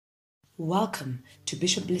Welcome to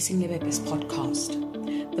Bishop Blessing Lebepe's podcast,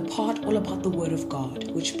 the part all about the Word of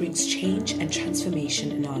God, which brings change and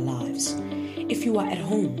transformation in our lives. If you are at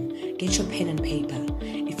home, get your pen and paper.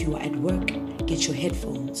 If you are at work, get your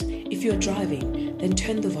headphones. If you are driving, then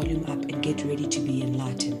turn the volume up and get ready to be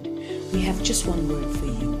enlightened. We have just one word for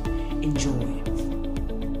you. Enjoy.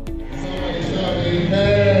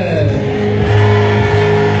 Amen.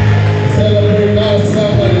 Celebrate now,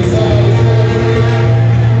 somebody.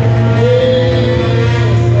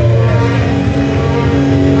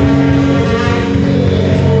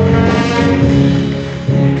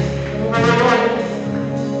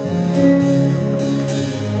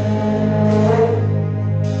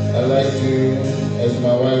 I'd like to, as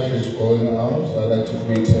my wife is going out, I'd like to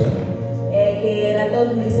greet her.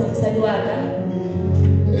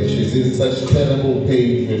 She's in such terrible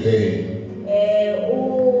pain today.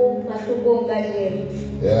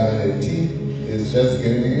 Yeah, her teeth is just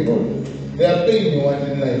getting, they are pain one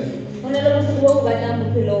in life.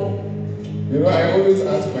 I always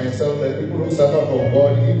ask myself that people who suffer from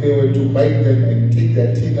God, if they were to bite them and take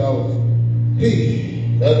their teeth out,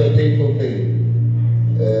 hey, that's a painful pain.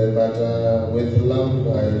 But with love,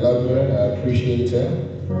 I love her, I appreciate her.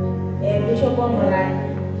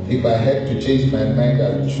 If I had to change my mind, I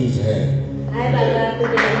would choose her.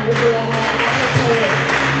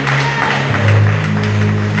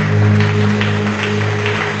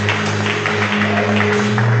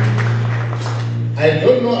 I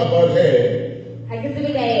don't know about her,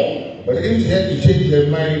 but if she had to change her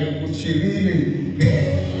mind, would she really?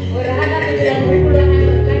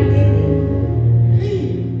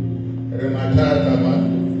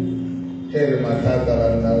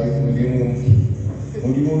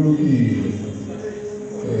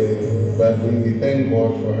 But we thank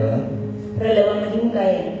God for her.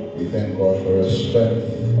 We thank God for her strength.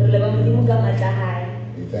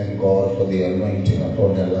 We thank God for the anointing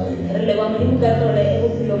upon her life.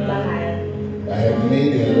 I have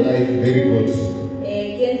made her life very good.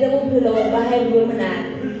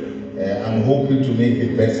 I'm hoping to make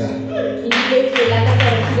it better.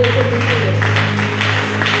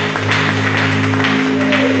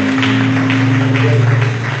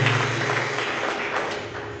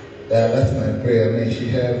 That's my prayer. May she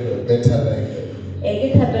have a better life.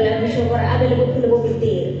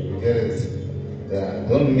 Get it? Yeah.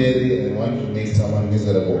 Don't marry and want to make someone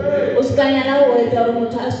miserable.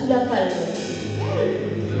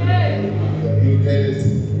 You get it?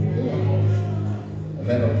 A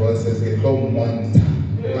man of God says,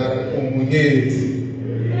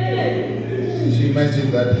 she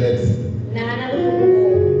mentioned that head. Yeah.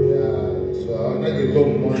 So I want to get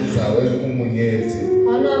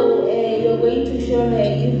you're going to show her if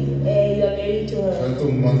you are married to her.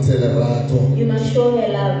 You must show her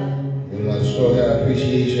love. You must show her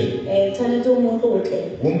appreciation.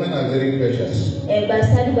 Women are very precious.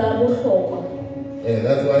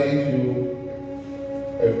 That's why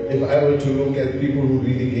if I were to look at people who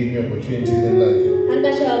really gave me opportunities in life,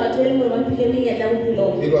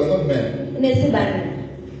 it was not men.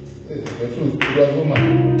 It's the truth. It was women.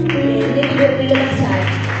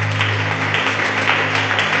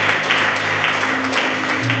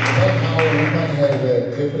 Somehow women have a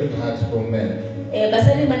different heart from men.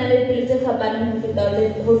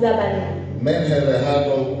 Men have a heart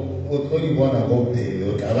of only one about the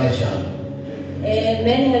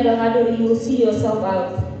men have a heart of you see yourself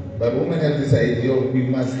out. But women have this idea of we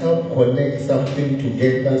must help connect something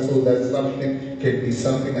together so that something can be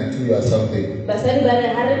something until you are something.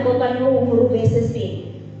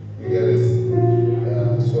 You get it?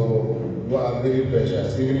 So you are very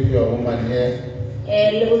precious. Even if you are a woman here,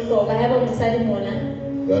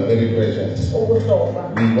 you are very precious. We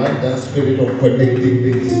want that spirit of connecting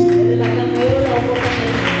things.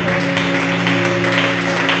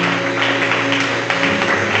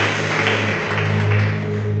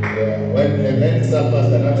 When a man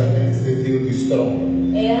suffers, another man says he will be strong.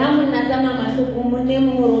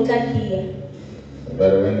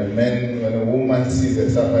 But when a woman sees a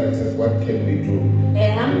suffering, says, what can we do?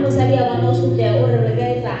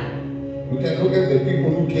 We can look at the people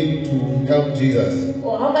who came to help Jesus.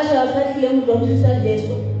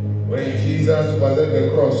 When Jesus was at the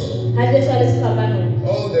cross,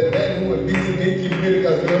 all the men who were busy making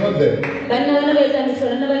miracles, they were not there.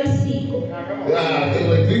 Yeah, they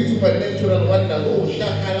were doing supernatural wonders. Oh,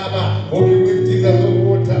 shakalaba, walking with Jesus on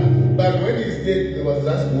water. But when he's dead, there was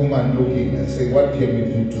that woman looking and saying, what can we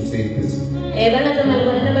do to save this?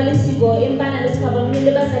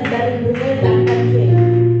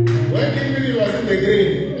 When he was in the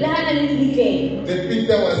grave, the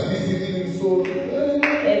Peter was busy feeling so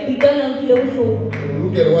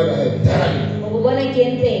look at what I have done.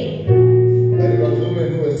 But it was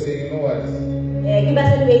women who were saying, you know what?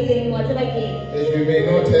 Yes, We may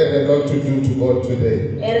not have a lot to do to God today.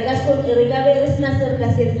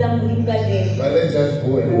 But let's just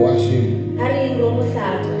go and wash Him. At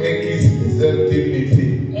least deserve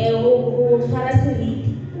dignity.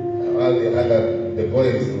 While the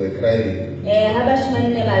boys were crying.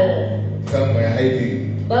 Some were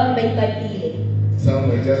hiding. Some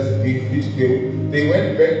were just big fish. They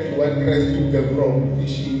went back to what Christ took them from,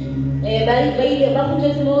 fishing.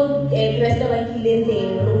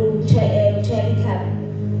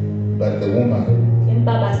 But the woman.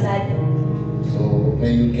 So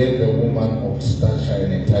when you get the woman of stature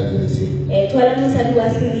and integrity,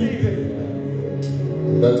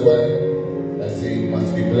 that's why I say you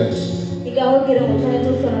must be blessed.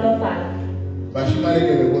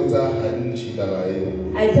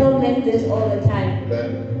 I tell men this all the time. That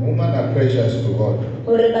women are precious to God.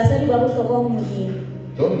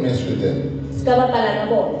 Don't mess with them.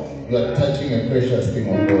 You are touching a precious thing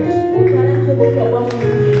of God.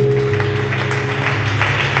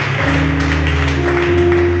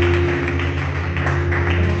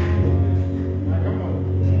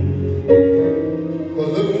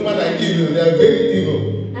 Because the women are evil, they are very evil.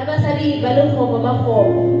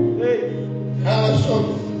 I was shocked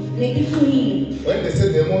when they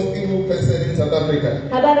said the most evil person in South Africa.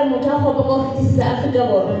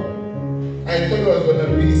 I thought it was going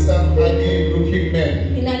to be some ugly looking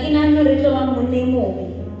man.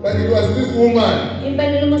 But it was this woman.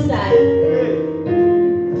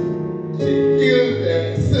 She killed their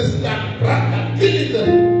sister, brother, killed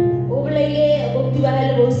them.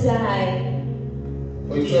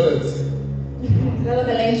 For insurance.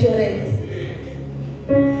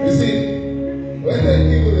 You see, when they're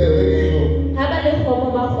evil, they're very evil.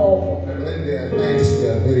 And when they are nice, they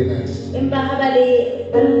are very nice.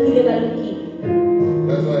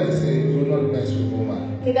 That's why I say, do not mess with women.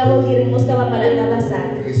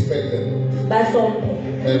 Respect them.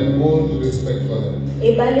 And hold respect for them.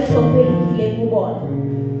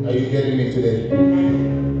 Are you getting me today?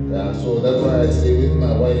 Yeah, so that's why I say with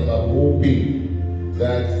my wife, I'm hoping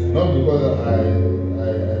that, not because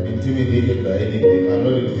I'm intimidated by anything, I'm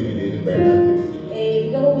not intimidated by nothing.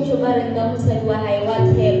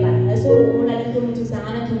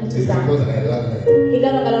 It's because I love her.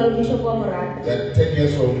 That 10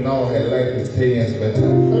 years from now, her life is 10 years better.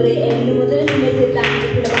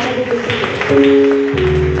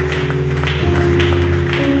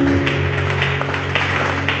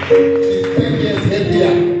 She's 10 years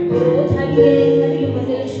happier.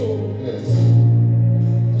 Yes.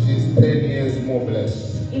 She's 10 years more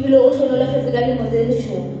blessed.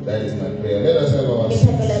 That is my prayer. Let us have our seats.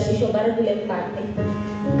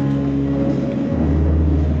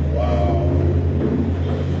 Wow.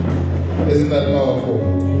 Isn't that powerful?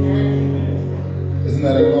 Isn't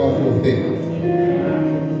that a powerful thing?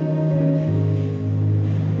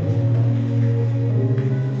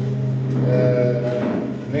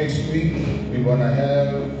 Next week, we're going to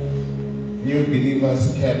have New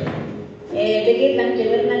Believers Camp.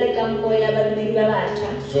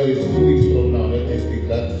 So it's 2 weeks from now, not next week.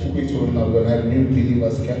 That 2 weeks from now, we're going to have New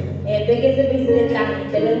Believers Camp.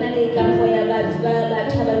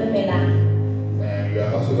 And we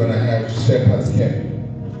are also going to have Shepherds Camp.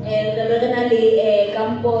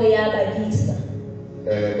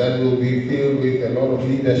 That will be filled with a lot of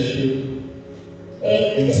leadership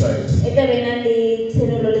insights.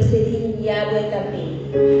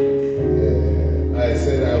 I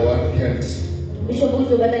said I want camps.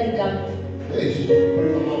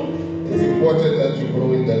 It's important that you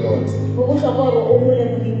grow in the Lord.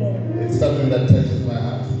 It's something that touches my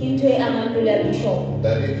heart.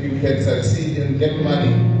 That if you can succeed and get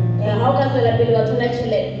money and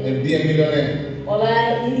be a millionaire,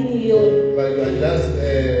 but you are just,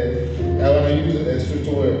 I want to use a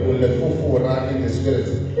scripture word, in the spirit.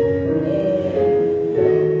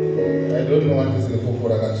 I don't know what is the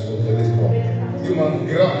fufura for this one.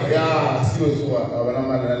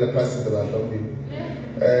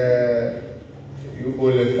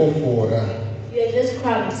 You are just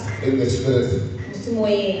crumbs in the spirit.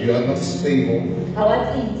 You are not stable.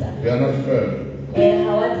 You are not firm.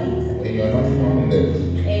 And you are not founded.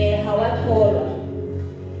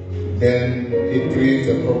 Then it creates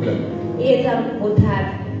a problem.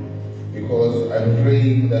 Because I'm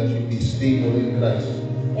praying that you be stable in Christ.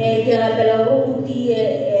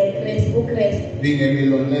 Being a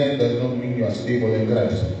millionaire does not mean you are stable in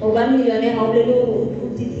Christ.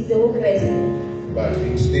 But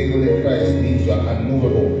being stable in Christ means you are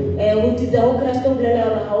unmovable.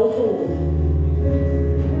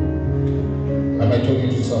 Am I I'm talking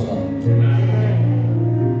to someone.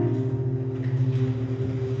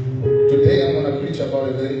 Today I'm going to preach about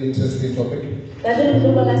a very interesting topic. It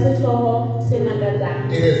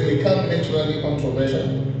has become naturally controversial.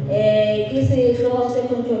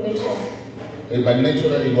 But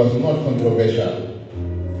naturally it was not controversial.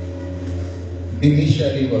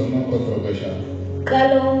 Initially it was not controversial.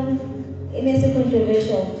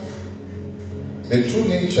 The true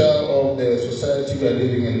nature of the society we are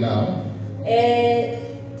living in now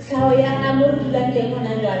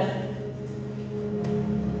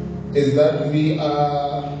is that we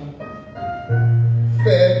are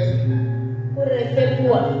fed,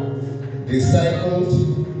 discipled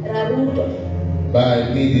by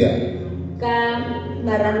media.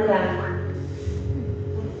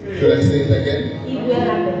 Should I say it again?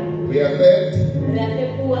 We are fed,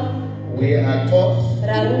 we are taught,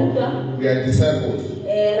 we are discipled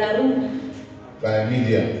by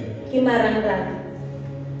media.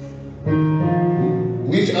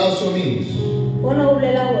 Which also means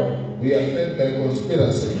we are fed by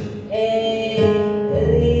conspiracy.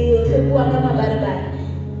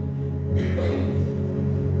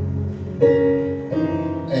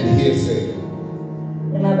 And hearsay.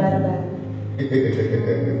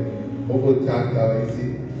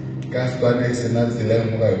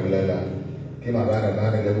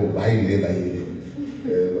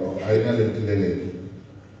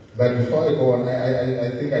 But before I go on, I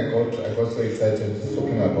think I got so excited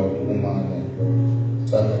talking about woman and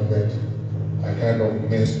stuff like that. I kind of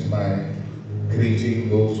missed my greeting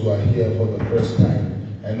those who are here for the first time.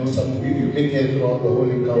 I know some of you've been here throughout the whole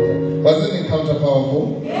encounter. Was the encounter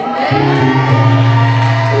powerful?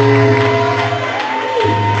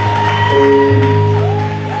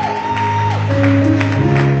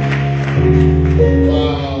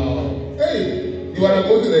 Wow. Hey, you want to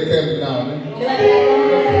go to the camp now?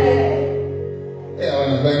 Hey, I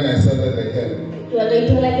want to find myself at the camp.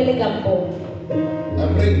 I'm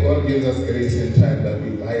praying God gives us grace in time that we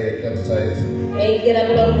buy a campsite.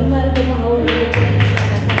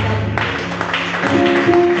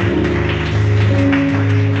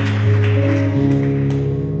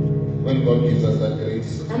 When God gives us that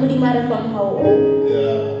grace,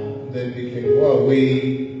 then we can go away,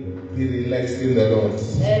 be relaxed in the Lord.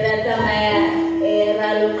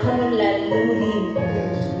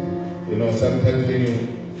 You know, sometimes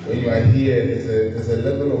when you are here, there's a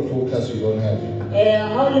level of focus you don't have.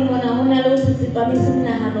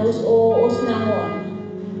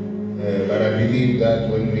 But I believe that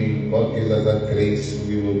when God gives us that grace,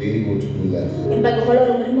 we will be able to do that.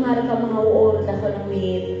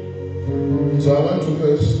 So I want to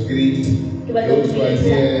first greet those who are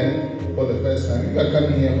here for the first time. If you are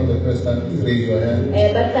coming here for the first time, please raise your hand.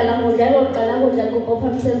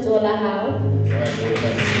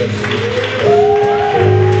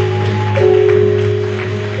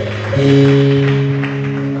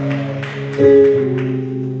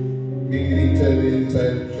 Being greeted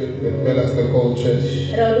inside as well as the whole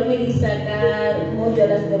church.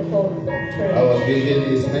 Our vision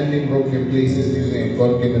is mending broken places using a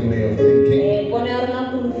God-given way of thinking.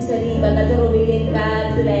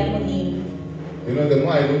 You know, the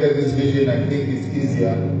more I look at this vision, I think it's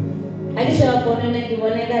easier. I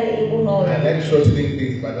like shortening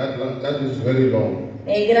things, but that is very long.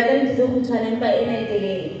 I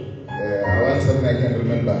want something I can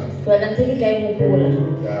remember.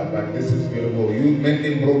 Yeah, but this is beautiful. You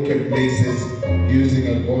mending broken places using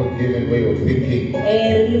a God-given way of thinking.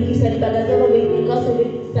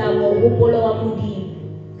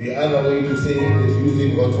 The other way to say it is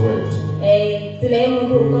using God's word.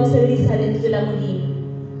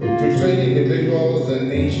 To train individuals and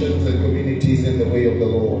nations and communities in the way of the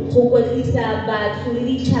Lord.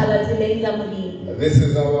 This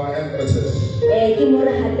is our emphasis.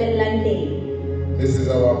 This is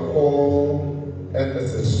our core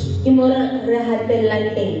emphasis. We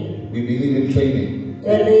believe in training.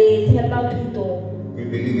 We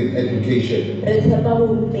believe in education.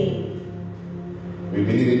 We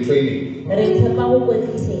believe in training.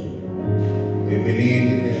 We believe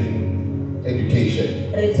in education.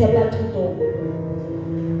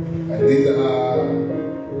 And these are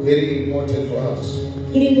very important to us.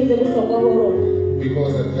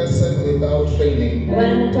 Because a person without training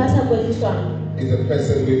is a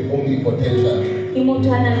person with only potential,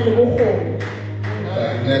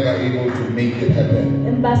 but never able to make it happen.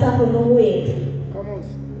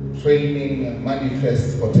 Training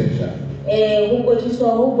manifests potential.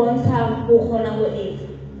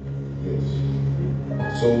 Yes.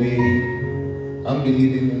 So I'm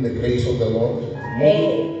believing in the grace of the Lord.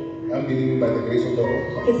 I'm believing by the grace of the Lord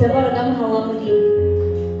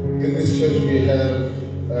In this church we have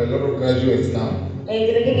a lot of graduates now.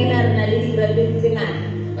 I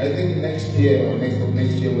think next year or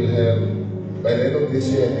next year we'll have, by the end of this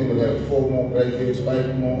year, I think we'll have 4 more graduates,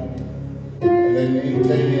 5 more. And then in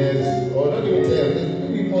 10 years, or not even 10 years,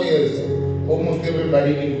 maybe 4 years, almost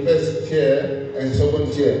everybody in first year and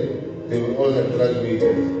second year, they will all have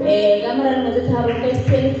graduated.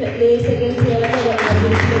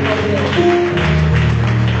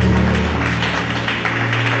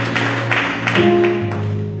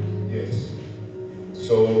 Yes.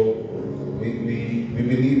 So we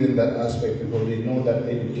believe in that aspect because we know that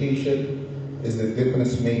education is the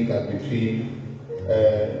difference maker between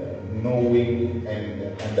knowing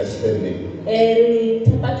and understanding.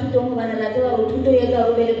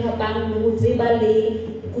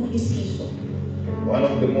 One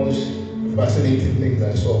of the most fascinating things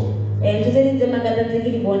I saw when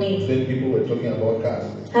people were talking about cars,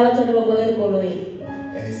 and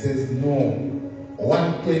he says, no,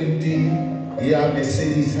 120 year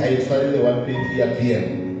Mercedes, I started the 120 year BM.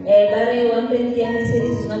 120 year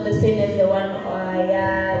Mercedes is not the same as the one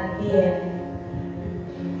BM.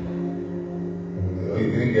 You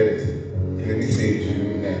didn't get it. Let me say it to you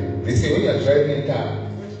now. They say when you are driving a car,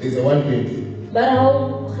 there's a 120.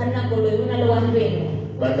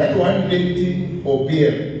 But that 120 for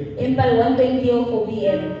BM,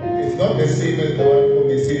 it's not the same as the one for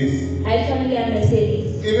Mercedes.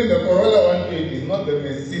 Even the Corolla 120 is not the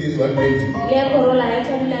Mercedes 120.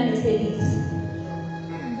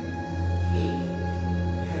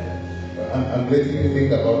 I'm letting you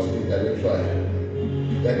think about it intellectually.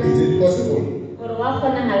 That is it possible?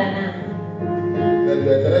 That we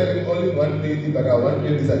are driving only 120, but our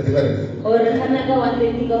 120s are different.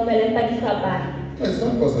 It's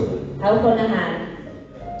not possible.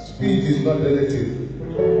 Speed is not relative.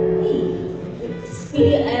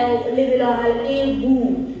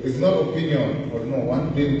 It's not opinion. Or no,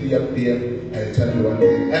 120 RPM, I tell you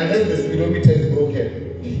 120. Unless the speedometer is broken.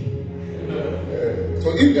 So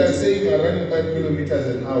if they are saying we are running 5 kilometers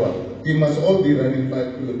an hour, we must all be running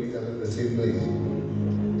 5 kilometers at the same place.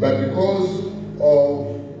 But because of,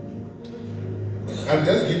 I'm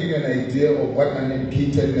just giving you an idea of what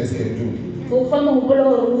uneducatedness can do.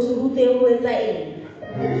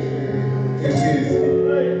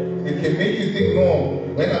 It can make you think, no,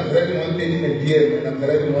 when I'm driving 120 in a BM and I'm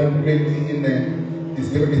driving 120 in a, it's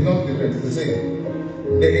different, it's not different, it's the same.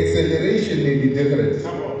 The acceleration may be different.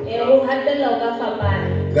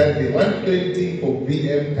 That the 120 for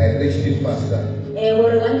BM, I reached it faster. And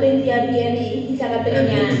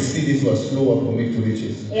the Mercedes was slower for me to reach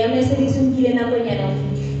it.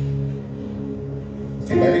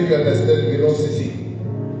 But if you understand velocity,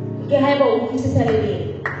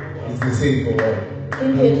 it's the same for all.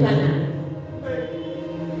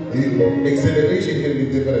 The acceleration can be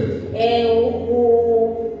different.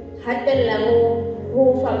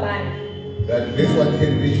 That this one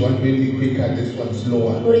can reach 120 quicker, this one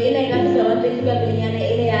slower.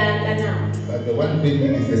 But the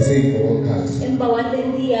 120 is the same for all cars.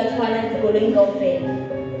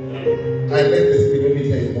 Unless the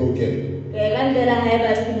speedometer is broken.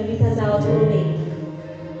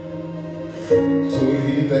 So we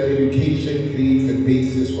believe that education creates a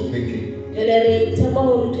basis for thinking.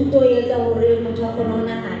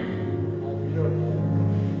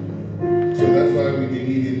 So that's why we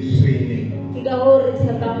believe in training.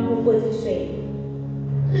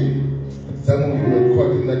 Some of you were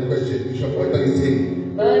caught in that question. Bishop, what are you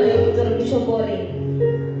saying?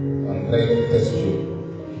 I'm trying to test you.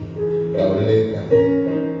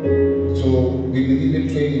 So we believe in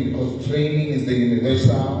training because training is the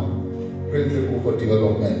universal principle for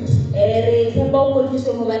development.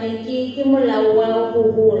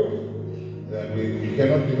 That we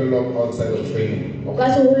cannot develop outside of training.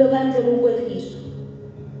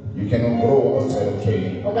 You cannot grow outside of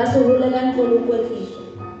training.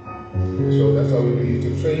 So that's why we believe to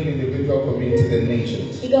train individual communities and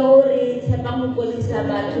nations in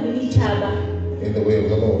the way of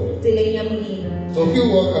the Lord. So feel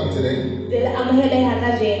welcome today.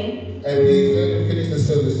 And please, when you finish the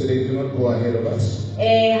service today, do not go ahead of us.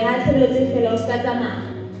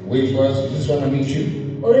 Wait for us. We just want to meet you.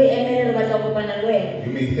 You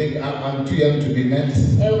may think I'm too young to be met.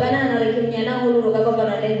 We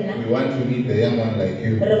want to meet the young one like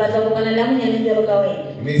you.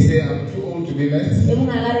 You may say I'm too old to be met.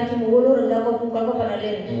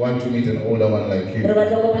 We want to meet an older one like you.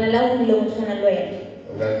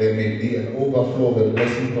 That there may be an overflow of a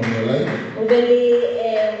blessing from your life.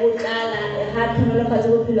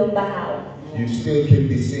 You still can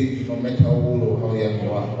be saved no matter how old or how young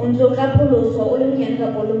you are.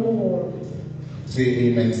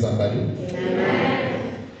 Say amen, somebody.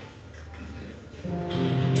 Amen.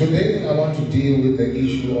 Today I want to deal with the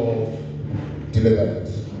issue of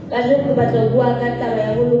deliverance. I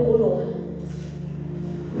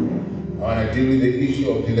want to deal with the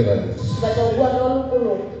issue of deliverance.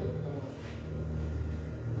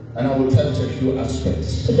 And I will touch a few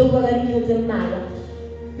aspects.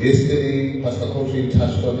 Yesterday, Pastor Kofi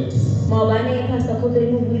touched on it.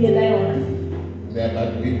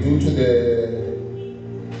 But we due to the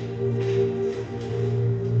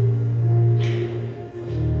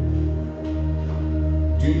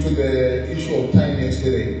issue of time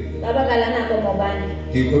yesterday,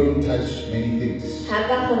 he couldn't touch many things.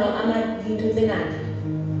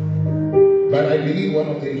 But I believe one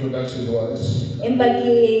of the introductions was,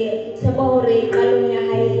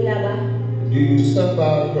 do you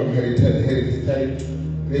suffer from hereditary?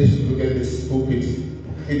 Let's look at this pulpit.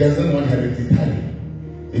 He doesn't want hereditary.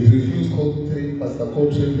 It refused Pastor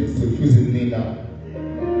Coltrane, it's refusing me now.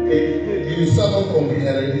 Do you suffer from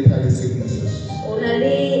hereditary sicknesses?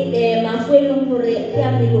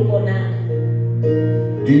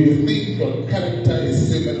 Do you think your character is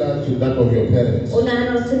similar to that of your parents?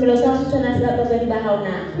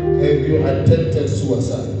 Have you attempted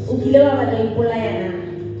suicide?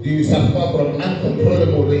 Do you suffer from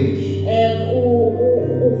uncontrollable rage?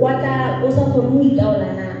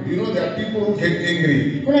 You know, there are people who get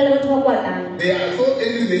angry. They are so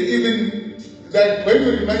angry they even, like when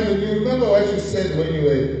you remind them, you remember what you said when you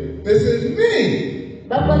were, they said, me.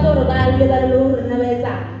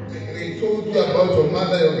 They told you about your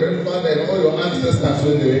mother, your grandfather, and all your ancestors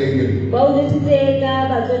when they were angry.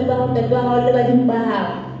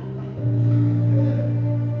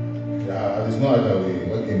 Yeah, there's no other way.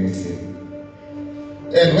 What can you say?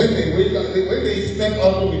 And when they wake up, when they step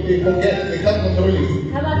out of it, they forget, they can't control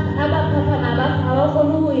it.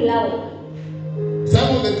 Some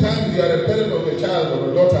of the times you are a parent of a child or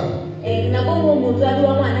a daughter.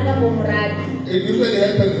 It usually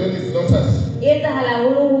happens when it's daughters.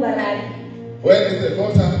 When it's a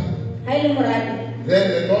daughter,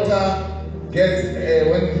 then the daughter gets,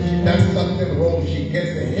 when she does something wrong, she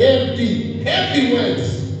gets heavy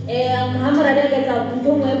words.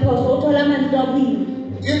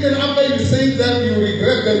 Even after you say that, you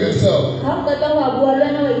regret them yourself.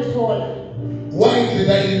 Why did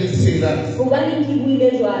I even say that?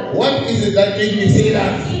 What is it that made me say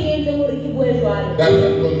that? That's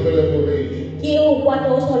uncontrollable rage. You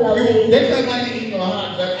get that money in your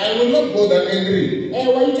heart that I will not go that angry.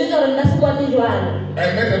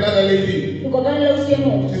 I met another lady.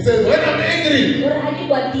 She says, when I'm angry, I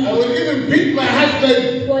will even beat my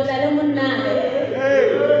husband.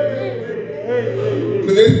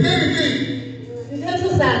 But the scary thing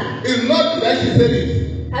is not that she said it.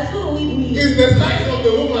 It's the size of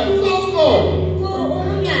the woman. So small.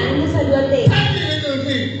 Tiny little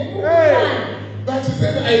thing. But she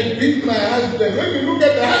said, I beat my husband. When you look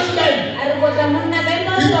at the husband,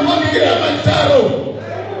 he's not Kilimanjaro.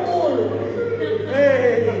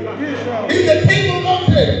 He's a Table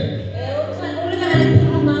Mountain.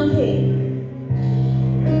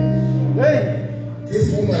 This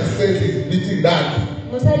woman says he's beating that.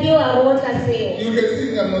 You can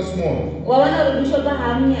see I'm not small.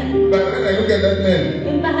 But when I look at that man,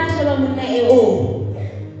 oh,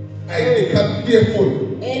 I become fearful.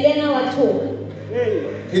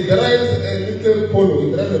 He drives a little polo. He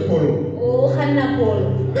drives a polo.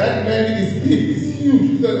 That man is big, is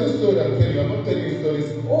huge. It's another story I'm telling you. I'm not telling you stories.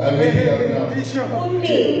 I'm making up now. He's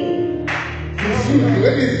huge.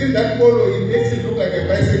 When he's in that polo, it makes it look like a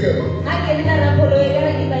bicycle.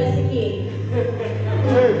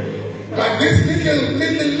 But this little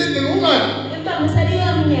woman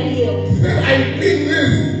said, I did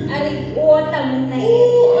this. Oh,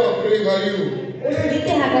 I pray for you.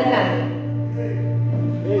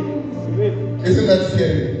 Isn't that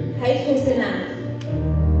scary?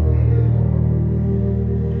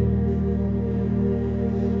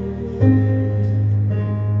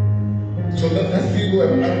 So that's people who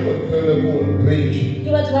have uncontrollable rage.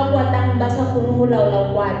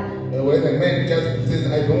 When a man just says,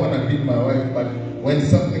 I don't want to beat my wife, but when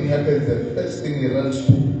something happens, the first thing he runs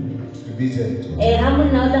to beat her.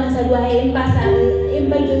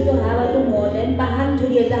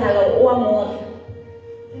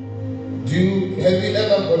 Have you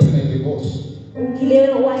ever gotten a divorce?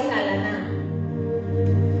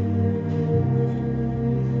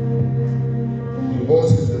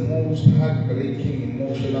 Divorce is the most heartbreaking,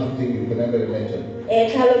 emotional thing you can ever imagine.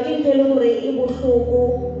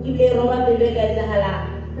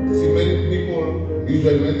 See, many people,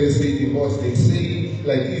 usually when they say divorce, they say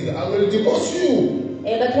like this, I will divorce you.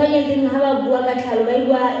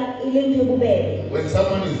 When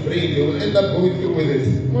someone is praying, they will end up going through with it.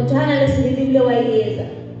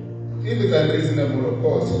 If it's unreasonable, of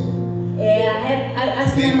course.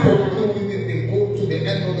 They go through with it, they go to the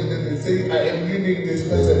end of it, and they say, I am leaving this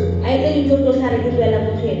person.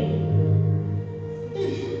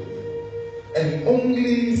 And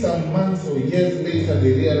only some months or years later,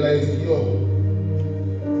 they realize, yo,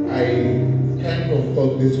 I kind of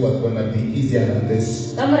thought this was going to be easier than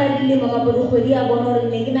this. I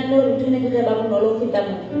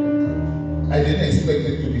didn't expect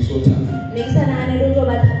it to be so tough.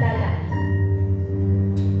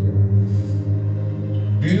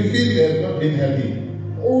 Do you feel they have not been happy?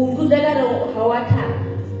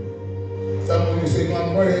 Some of you say, no,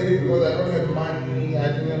 I'm not happy because I don't have money.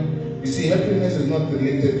 You see, happiness is not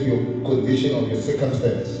related to your condition or your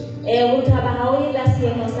circumstance.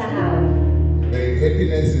 The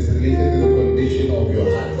happiness is related to the condition of your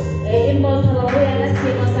heart.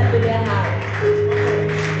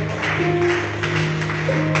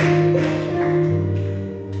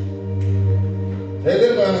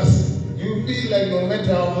 Deliverance, do you feel like no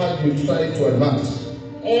matter how hard you try to advance,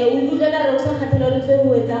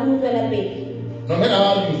 no matter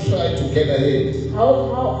how you try to get ahead,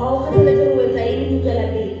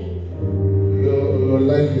 your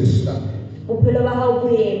life is stuck.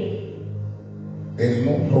 There is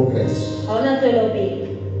no progress.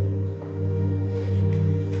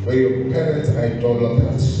 Where your parents are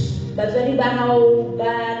idolaters.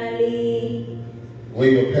 Where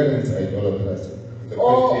your parents are idolaters.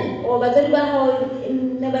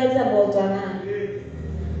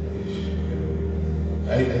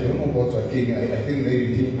 I don't know about the king. I think they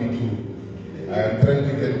will teach me too. I am trying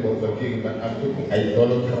to get about the king, but I'm talking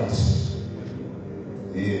idolaters.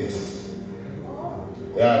 Yes.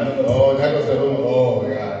 Yeah, no, oh, that was the wrong. Oh,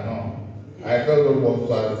 yeah, no. I felt the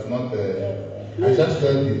water is not the. I just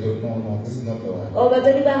felt it. No, this is not the one.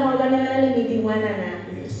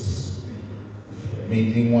 Yes.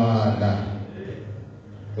 Meeting one.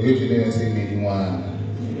 Forget you didn't say meeting one.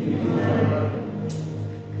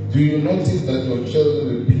 Do you notice that your children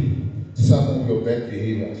repeat some of your bad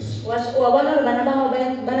behaviors?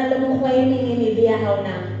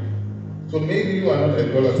 So maybe you are not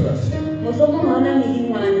idolatrous,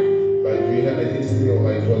 but you have a history of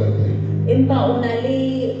idolatry.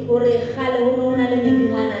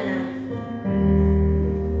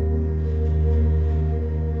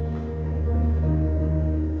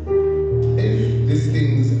 If these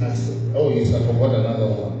things are, oh yes, I forgot another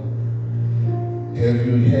one. Have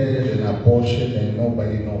you had an abortion and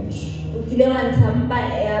nobody knows?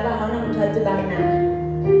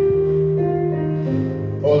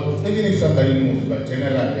 Or even if somebody knows, but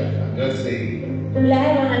generally, I'm just saying.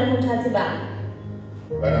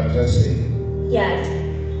 But I'm just saying. Yes.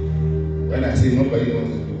 When I say nobody knows,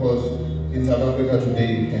 it's because in South Africa today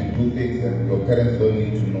you can do things that your parents don't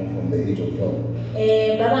need to know from the age of 12.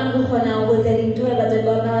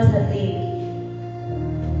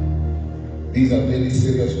 These are very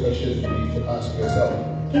serious questions you need to ask yourself.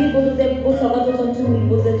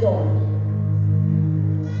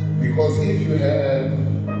 Because if you have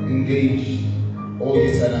engaged, oh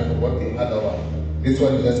yes, and I forgot the other one. This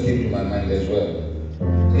one just came to my mind as well.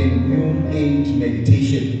 A new age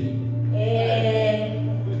meditation.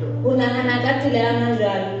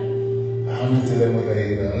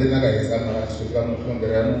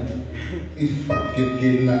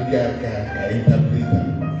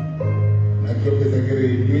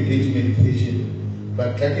 New age meditation,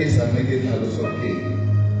 but that is a negative also okay.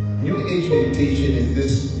 New age meditation is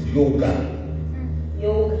this yoga.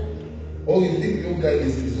 Oh, you think yoga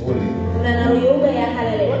is holy?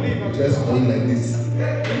 Just going like this,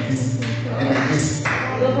 and like this.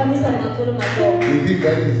 You think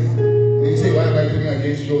that is? You say, why am I doing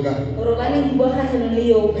against yoga?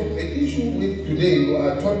 The issue with today, you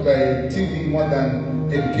are taught by TV more than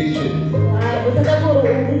education.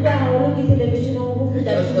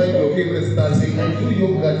 That's why your favorite start saying, I do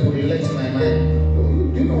yoga to relax my mind.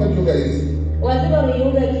 Do you know what yoga is?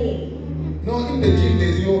 No, in the gym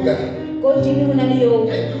there's yoga.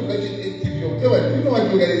 I do yoga. Do you know what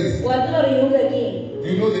yoga is? Do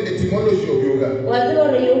you know the etymology of yoga?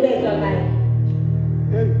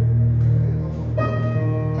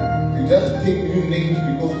 You just take new names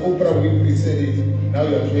because Oprah Winfrey said it. Now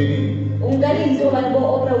you are training.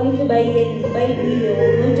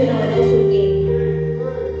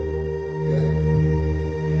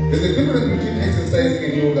 There's a difference between exercising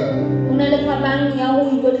and yoga.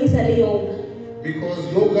 Because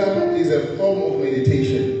yoga is a form of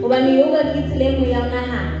meditation.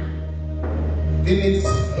 In its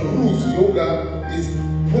roots, yoga is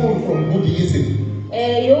pulled from Buddhism.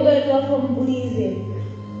 Yoga from Buddhism.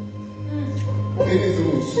 Then it's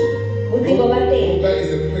roots. Yoga is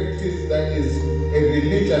a practice that is a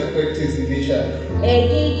religious practice in nature.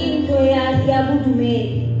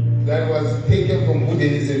 That was taken from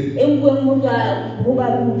Buddhism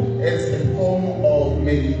as a form of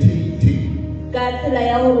meditating.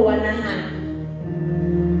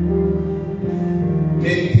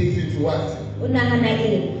 Meditating to what?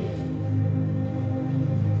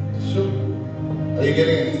 Sure. Are you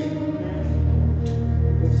getting it?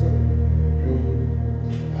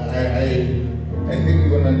 I think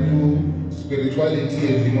we're gonna do spirituality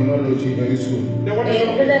and demonology very soon. I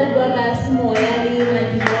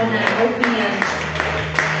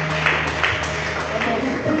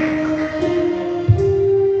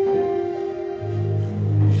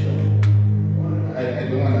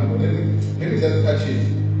don't wanna go. Let me just touch it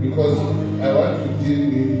because I want to deal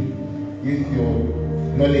with your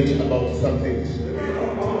knowledge about something.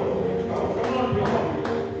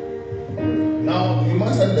 Now you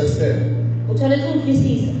must understand.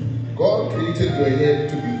 God created your head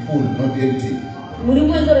to be full, not empty.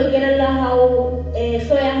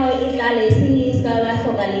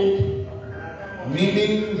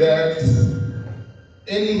 Meaning that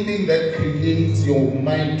anything that creates your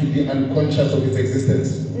mind to be unconscious of its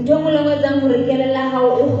existence. It's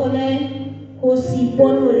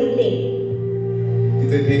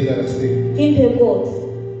a dangerous thing.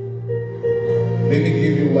 Let me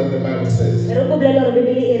give you what the Bible says.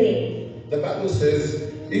 The Bible says,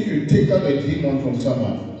 if you take out a demon from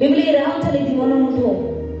someone, you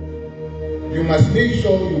must make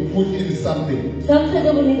sure you put in something. Because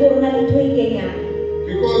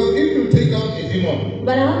if you take out a demon,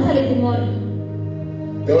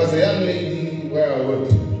 there was a young lady where I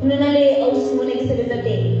worked,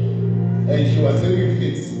 and she was having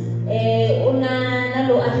fits.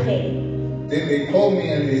 Then they called me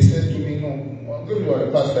and they said to me, no, I'm going to be a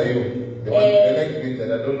pastor, you. They like me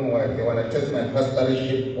that I don't know why. They want to test my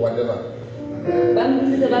pastorship or whatever.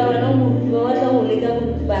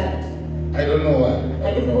 I don't know why.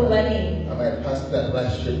 Am I a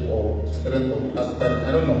pastorship or strength of pastor?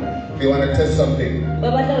 I don't know. They want to test something.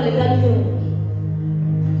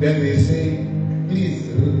 Then they say, please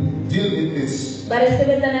deal with this.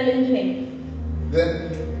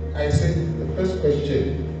 Then I said, the first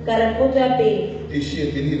question, is she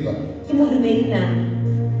a believer?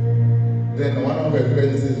 Then one of her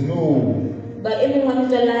friends says, no,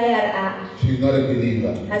 she's not a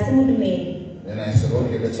believer. And I said,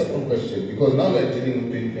 okay, the second question, because now we're dealing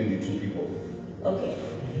with 2022 people. Okay.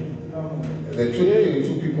 The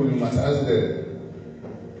 2022 people, you must ask them,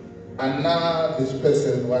 Anna, this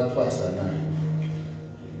person, what was Anna?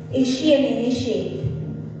 Is she an initiate?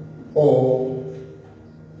 Or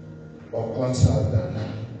consult Anna?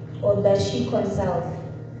 Or does she consult?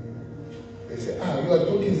 They say, you are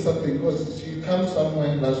talking something because she comes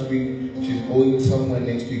somewhere last week, she's going somewhere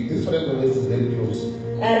next week. This friend of ours is very close.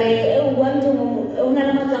 Then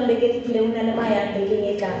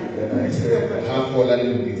I said,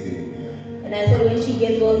 and I said, when she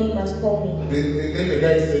gets well, you must call me. Then the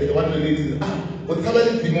guy said, one lady said, what's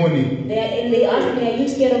happening demon? And they asked me, are you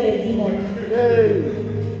scared of a demon?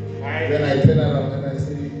 Then I turned around and I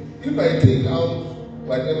said, if I take out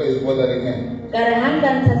whatever is bothering her,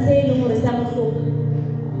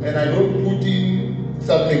 and I don't put in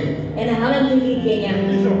something,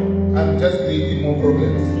 I'm just creating more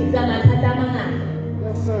problems.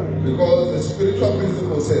 Because the spiritual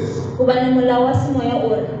principle says,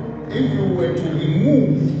 if you were to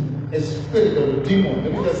remove a spirit of a demon,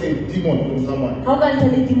 let me just say demon from someone,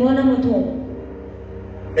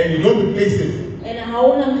 and you don't replace it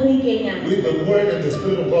with the word and the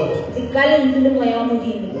spirit of God,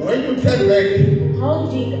 when you turn back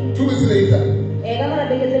 2 weeks later, that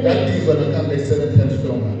thing is going to come back 7 times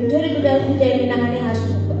stronger.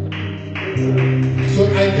 So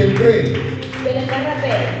I can pray.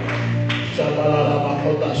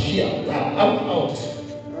 I'm out.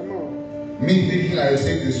 Me thinking I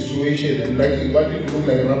saved the situation and like it wanted to look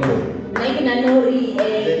like a rumble.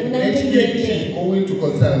 The next day she's going to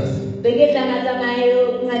consult. And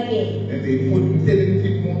they put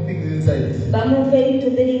more things inside.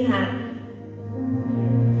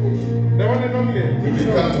 It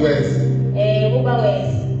becomes worse.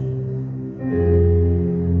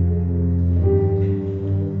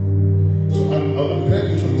 So I'm trying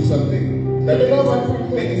to show you something. There is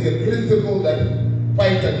a principle that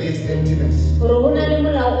fights against emptiness.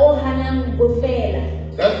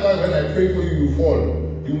 That's why when I pray for you, you fall.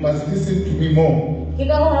 You must listen to me more.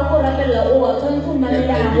 And I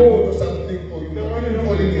do something for you.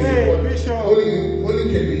 calling is calling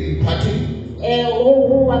can be imparting.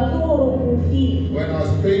 When I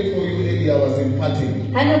was praying for you earlier, I was imparting.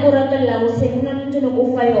 I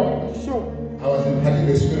was imparting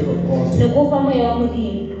the Spirit of God.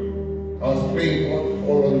 I was praying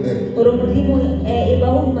all on them.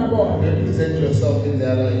 Represent yourself in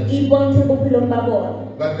their lives.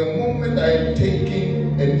 But the moment I am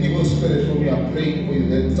taking an evil spirit from you, I'm praying for you,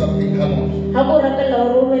 then something comes out.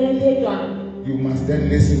 You must then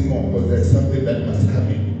listen more, because there's something that must come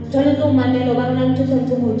in. Because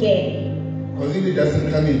if it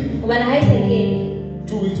doesn't come in,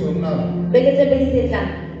 2 weeks from now,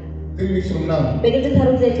 3 weeks from now, they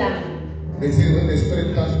say when the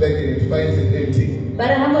spirit comes back and it finds it empty,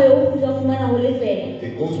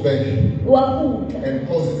 it goes back and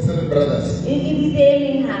calls its 7 brothers. I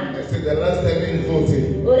said the last time they voted,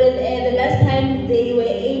 the last time they were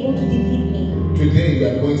able to defeat me. Today we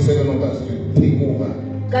are going 7 of us to take over.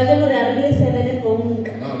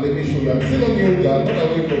 Now let me show you. I'm still on yoga, I'm not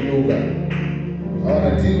away from yoga. I want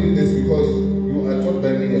to deal with this because you are taught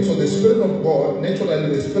by me. So the Spirit of God,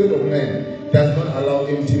 naturally the Spirit of man, does not allow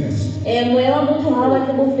emptiness.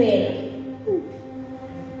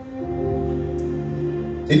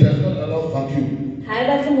 It does not allow vacuum.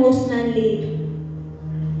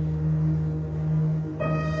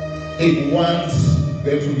 It wants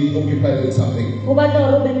them to be occupied with something.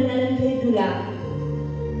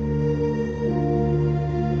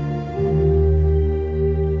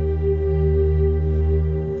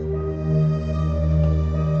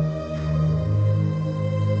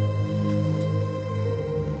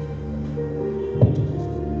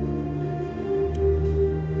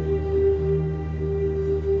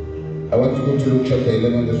 I want to go to Luke chapter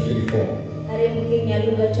 11 verse 24.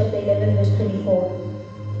 Chapter 11 verse 24.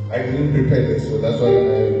 I didn't prepare this, so that's why I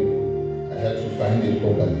had to find it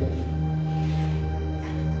properly.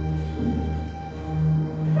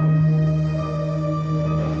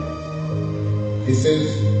 He says,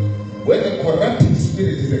 when a corrupting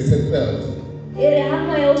spirit is expelled, when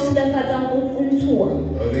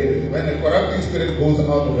a corrupting spirit goes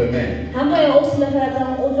out of a man,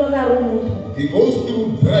 he goes through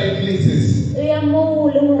dry places,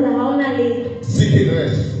 seeking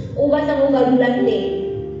rest.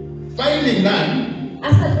 Finding none,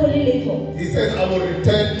 he says, I will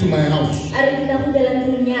return to my house,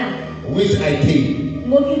 which I came.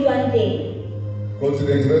 Go to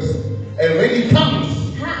the next verse. And when he comes,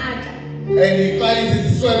 and he finds it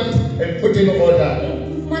swept and put in order,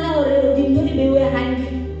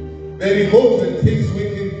 then he goes and takes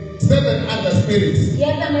with him 7 other spirits.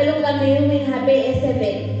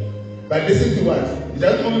 But listen to what? He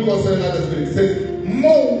doesn't only call 7 other spirits. He says,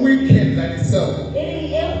 more wicked than itself.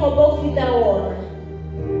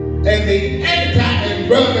 And they enter and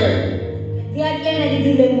dwell there.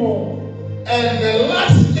 And the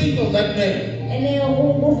last state of that man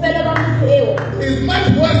is much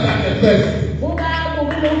worse than the first.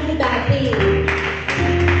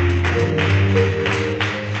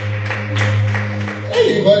 Hey,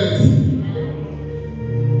 you got it.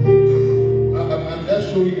 I'm just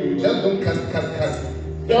showing you. Just don't cast.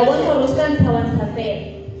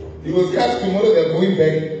 You will cast tomorrow, they're going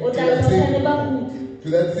back to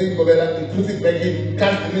that same Govela, he puts it back in,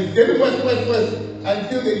 cast it, get it worse.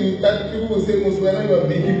 Until then you start, people will say, most when you are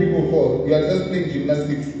making people fall, you are just playing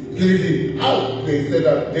gymnastics. Clearly, how? They say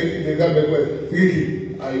that, they come back west. Clearly,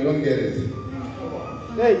 you don't get it.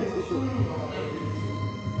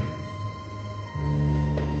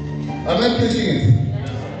 Am I preaching it?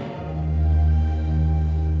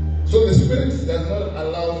 So the Spirit does not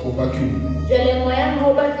allow for vacuum.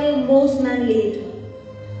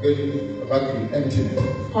 Vacuum, emptiness.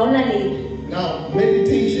 Now,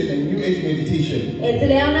 meditation and New Age meditation,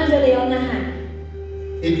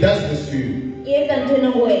 it does this to you.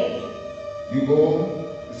 You go,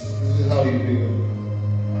 this is how you do it.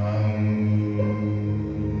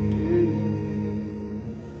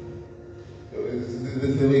 This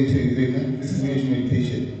is the way to do it. This is New Age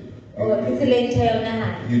meditation.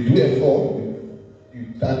 You do a 4, you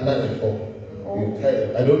start at 4.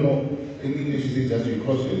 I don't know. In English, you just you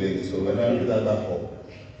cross your legs. So when I do that 4,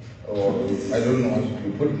 or I don't know what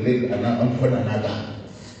you put leg and on another,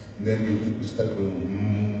 then you start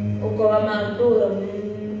going.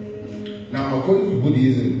 Now, according to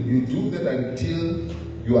Buddhism, you do that until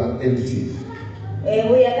you are empty.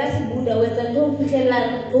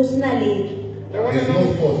 There's no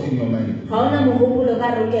force in your mind.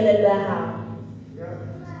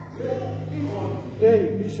 Hey,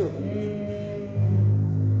 Bishop.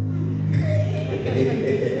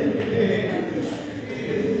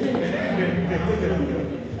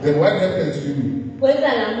 Then what happens to you?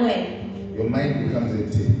 your mind becomes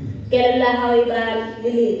empty.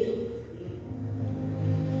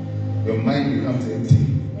 Your mind becomes empty.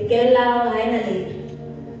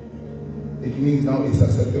 It means now it's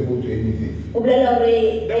acceptable to anything.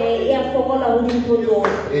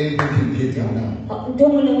 Anything can get you now.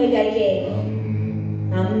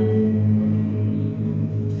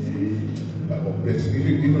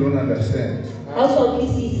 People don't understand.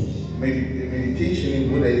 Meditation in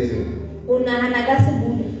Buddhism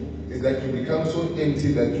is that you become so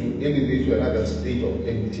empty that you elevate to another state of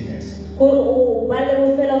emptiness.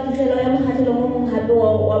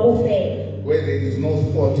 Where there is no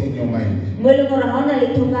thought in your mind.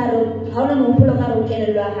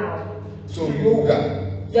 So yoga,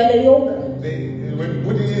 when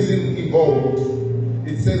Buddhism evolved,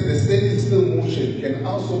 it says the steady still motion can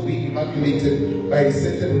also be emulated by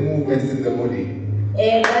certain movements in the body.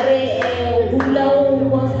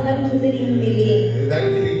 That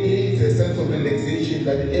creates a sense of relaxation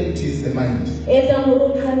that empties the mind.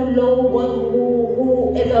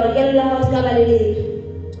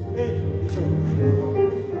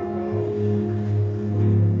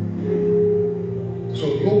 So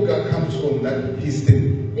yoga comes from that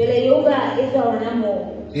wisdom.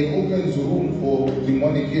 It opens room for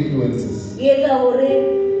demonic influences.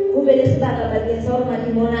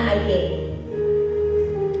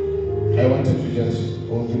 I wanted to just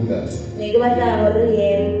go through that.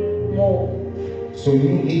 So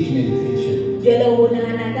new age meditation.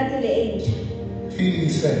 Feeling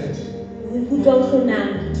sad.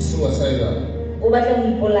 Suicidal.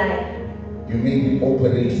 You may be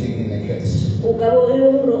operating in a curse. You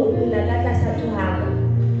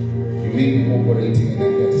may be operating in a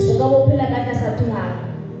curse.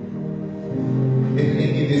 If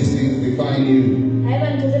any of these things define you,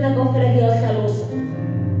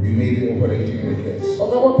 you may be operating in a curse.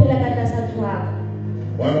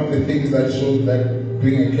 One of the things that shows that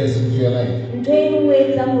bring a curse into your life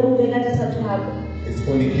is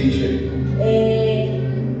fornication.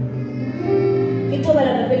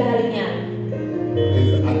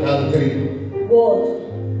 It's adultery.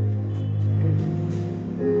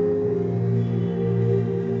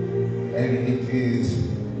 And it is,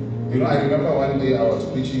 I remember one day I was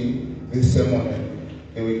preaching this sermon and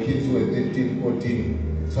there were kids who were 13,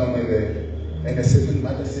 14, somewhere there, and a certain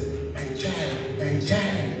mother said, my child.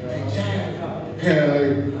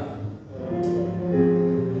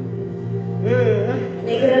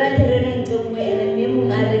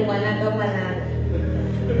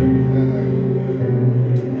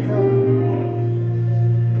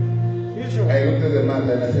 I looked at the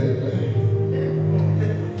mother and I said,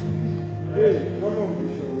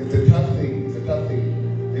 it's a tough thing.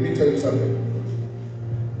 Let me tell you something.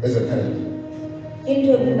 As a parent.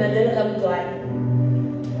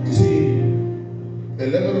 You see, the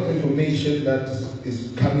level of information that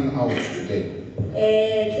is coming out today,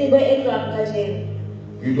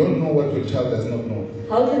 you don't know what your child does not know.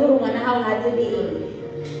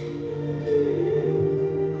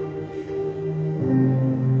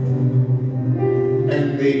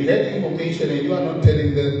 And they get information and you are not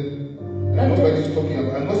telling them. And nobody's talking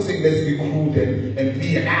about. I'm not saying let's be crude and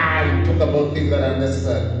be talk about things that are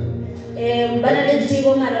necessary.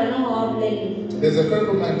 There's a friend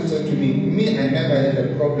of mine who said to me, I never had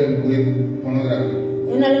a problem with pornography.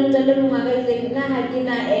 I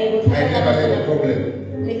never had a problem.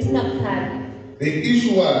 The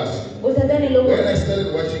issue was, when I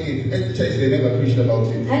started watching it, at church they never preached about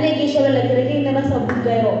it.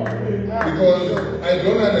 Because I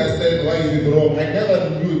don't understand why is it wrong. I never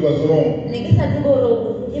knew it was wrong.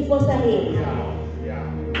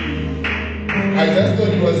 I just thought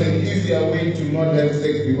it was an easier way to not have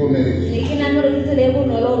sex before marriage.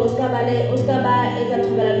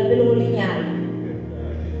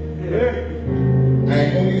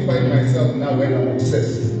 I only find myself now when I'm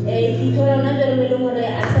obsessed.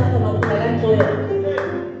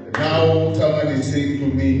 Now someone is saying to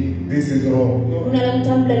me, this is wrong.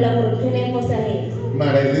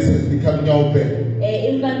 Mara, this has become nyope.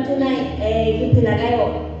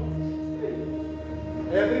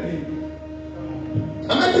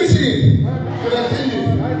 Am I preaching it? Should I tell you?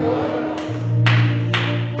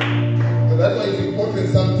 So that's why it's important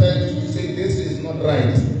sometimes to say this is not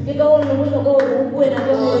right.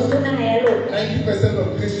 90%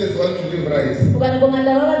 of Christians want to live right.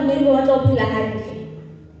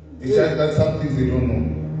 It's just that some things they don't know.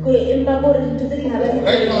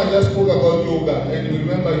 Right now I just spoke about yoga, and you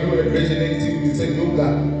remember you were graduating, you said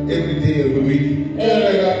yoga every day every week.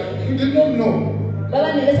 You did not know.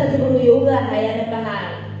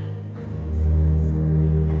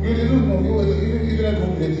 You did not know. You were even at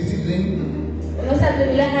home, is it raining?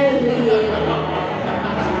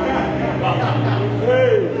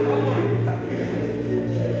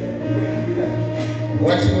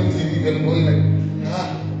 Watching on TV and going like,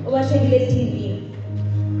 Watching the TV.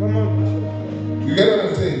 Come on. You get what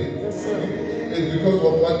I'm saying? Yes, sir. It's because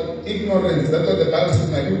of what? Ignorance. That's what the Bible says.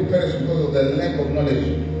 My people perish because of the lack of knowledge.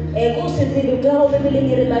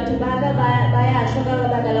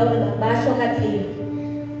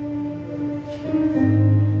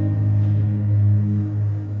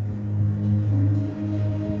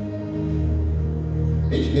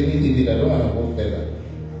 I don't want to go further.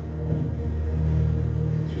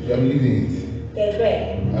 I'm leaving it.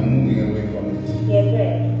 I'm moving away from it.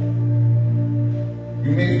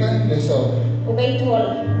 You may find yourself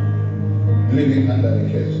living under a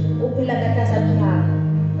curse.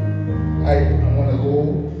 I want to go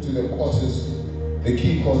to the causes, the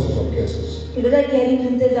key causes of curses.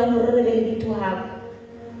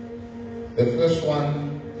 The first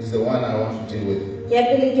one is the one I want to deal with.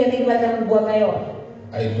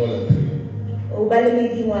 Idolatry.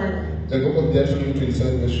 The book of Deuteronomy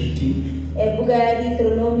 27 verse 15.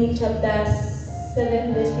 Deuteronomy chapter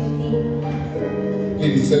 7 verse 15.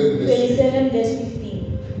 27 verse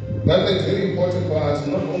 15. That is very important for us,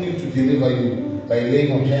 not only to deliver you by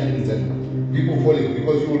laying on hands and people falling,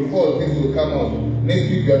 because you will fall, things will come out. Next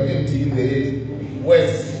week you are empty in the head.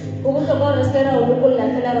 West.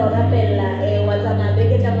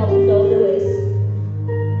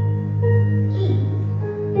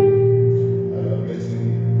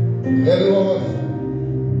 The Lord,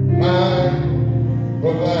 my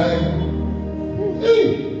provider,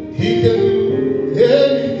 He can do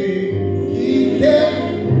anything. He can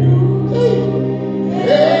do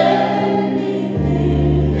anything.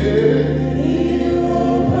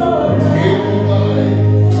 He provides.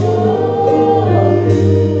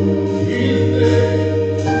 He's there.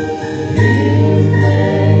 He's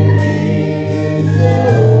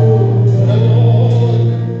there. The Lord.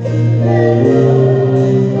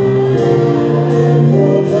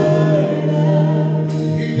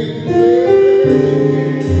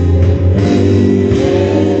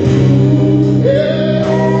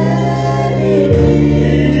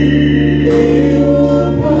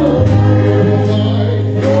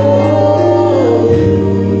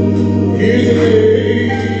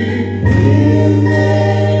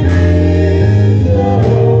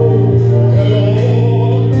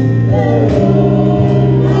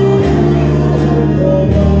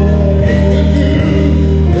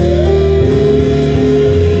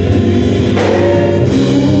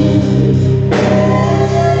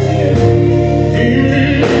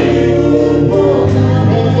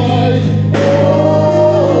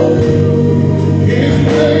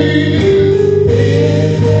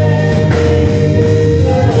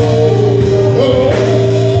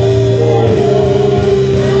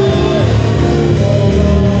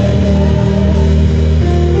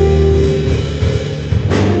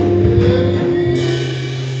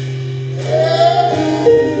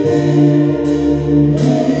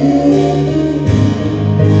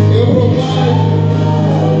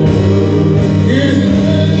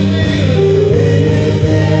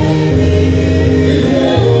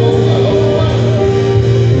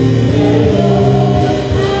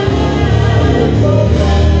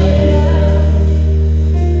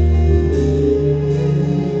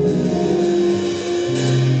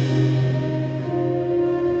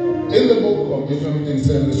 In the book of Deuteronomy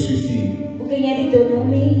 27 verse 15,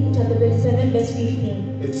 Deuteronomy chapter 27 verse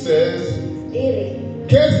 15. it says,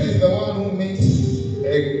 cursed is the one who makes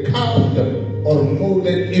a carved or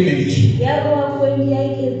molded image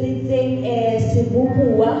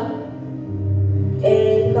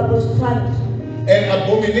an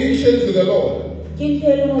abomination to the Lord.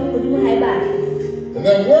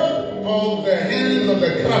 The work of the hands of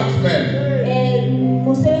the craftsman,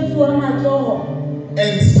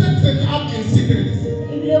 and sets it up in secret.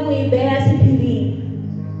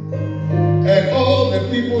 And all the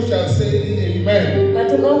people shall say amen.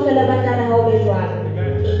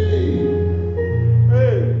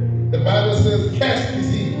 The Bible says, cast is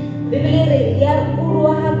he.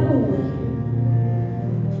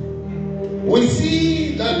 We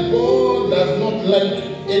see that God does not like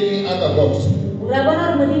any other gods.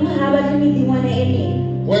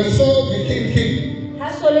 When Saul became king,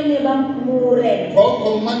 God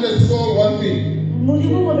commanded Saul one thing: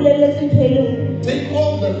 take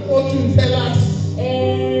all the fortune tellers,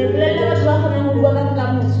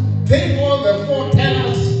 take all the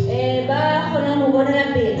foretellers,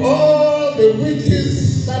 all the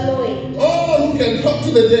witches, all who can talk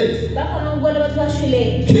to the dead,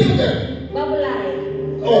 kill them.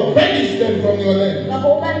 or banish them from your land.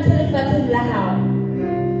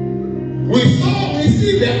 We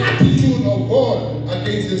see the attitude of God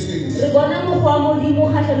against these things.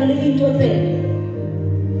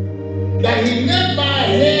 That he never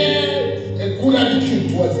had a good attitude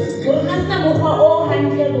towards this thing.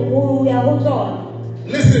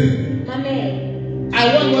 Listen, I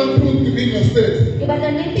want one truth to be in your spirit. I'm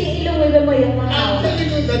telling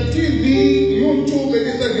you that TV, YouTube, and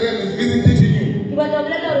Instagram is busy teaching you.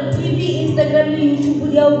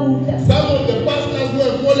 Some of the pastors who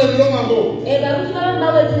have fallen long ago,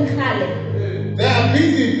 they are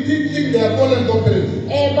busy teaching their fallen doctrines.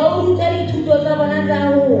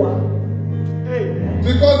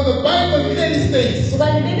 Because the Bible clearly states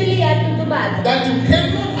that you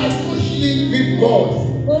cannot associate with God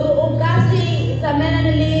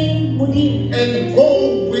and go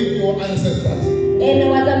with your ancestors.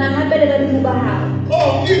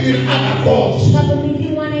 Or even other gods.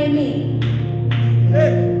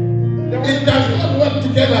 It does not work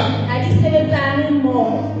together.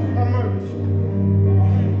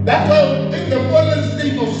 That's why in the fallen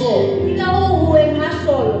state of Saul,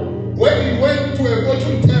 when he went to a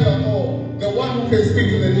fortune teller or the one who can speak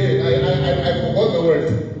to the dead, I forgot the word.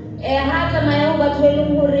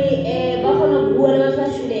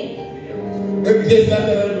 Maybe there's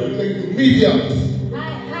another mediums.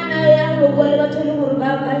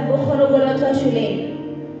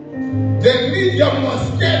 The medium was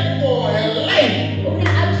scared for her life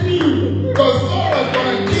because Saul was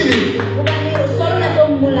going to kill him.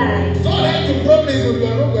 Saul had to promise him, you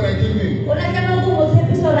are not going to kill me. But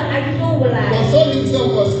Saul himself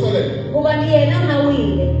was fallen.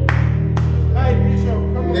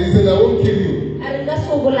 And he said, I won't kill you.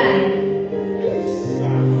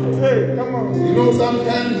 You know,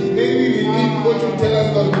 sometimes maybe we need God to tell us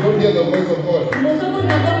that we don't hear the voice of God.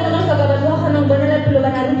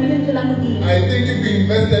 I think if we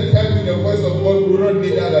invested time in the voice of God, we would not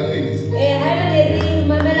need other things.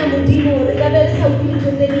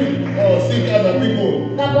 Or seek other people.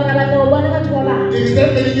 If it's not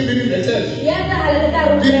many people in the church,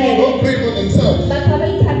 people don't pray for themselves.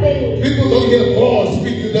 People don't hear God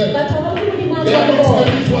speak to them. They are not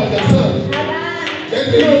spiritual themselves. Then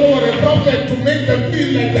they look for a prophet to make them feel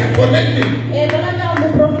like they are connecting.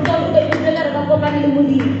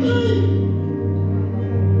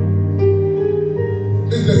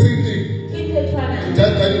 It's the same thing.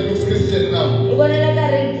 Just like you look Christian now.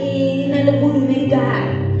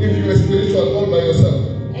 If you are spiritual all by yourself,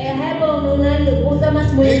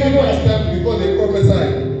 maybe last time before they prophesy,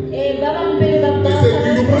 they said, do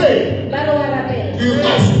you pray? Do you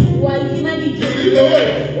fast? Do you read the word?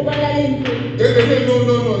 Then they say, no,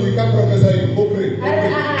 you can't prophesy, you go pray.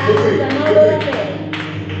 Go pray.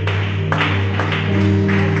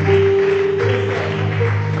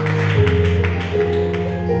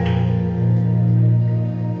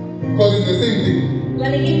 Because it's the same thing.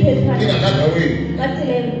 In another way.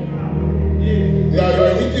 You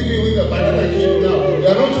are hitting me with a banana cake now. You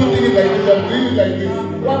are not shooting it like this, you are doing it like this.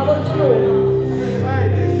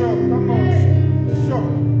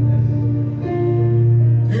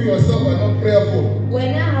 You yourself are not prayerful.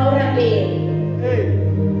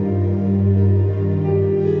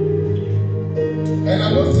 And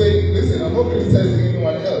I'm not saying, listen, I'm not criticizing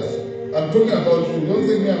anyone else. I'm talking about you. Don't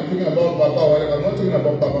say me I'm talking about Papa or whatever. I'm not talking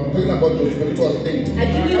about Papa. I'm talking about your spiritual state. When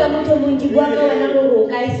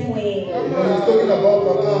he's talking about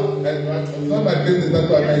Papa, and it's not my business, that's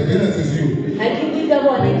why my business is you.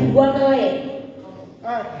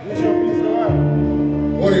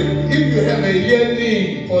 Or if you have a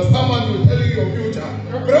yearning for someone to tell you your future,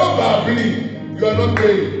 probably you are not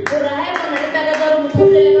praying.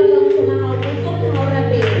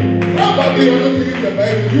 Probably you are not reading the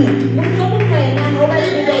Bible.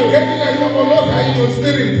 If you are getting a couple of in your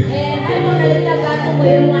spirit,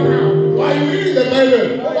 why are you reading the Bible?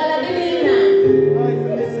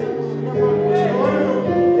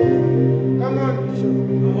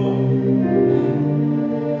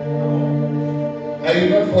 Are you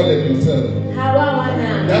not following yourself?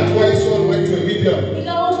 That's why Saul went to a medium.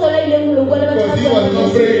 Because he was not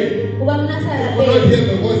praying. He could not hear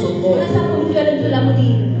the voice of God.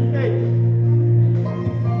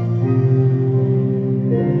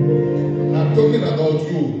 I'm talking about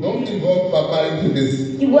you. Don't involve Papa into this.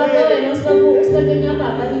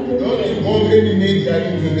 Don't involve any media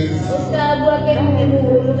into this. I'm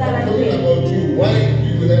talking about you. Why do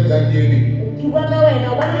you have that yearning?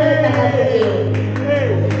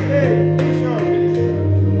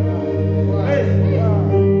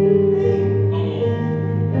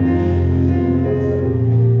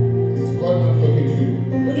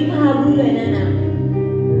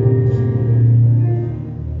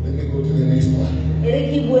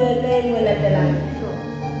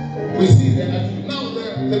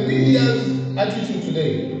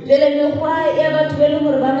 It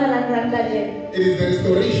is the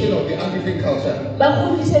restoration of the African culture.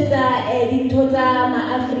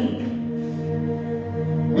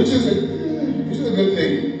 Which is a good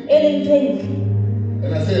thing.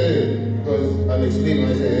 And I say, because I'll explain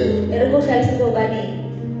when I say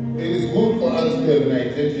it is good for us to have an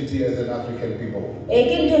identity as an African people.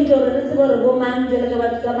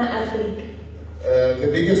 The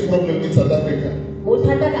biggest problem in South Africa,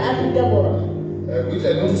 which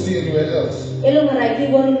I don't see anywhere else, but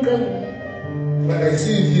I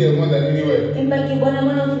see it here more than anywhere.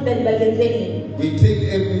 We take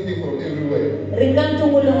everything from everywhere.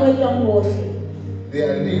 They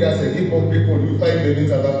are niggas and hip hop people. You find them in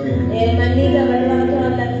South Africa.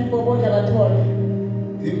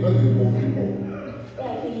 Hip hop people.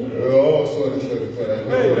 Oh, sorry.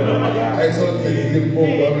 I saw the hip hop.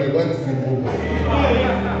 I'm like, what is hip hop?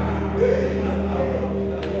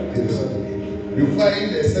 You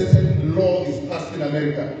find a certain law is passed in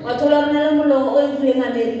America.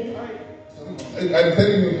 I'm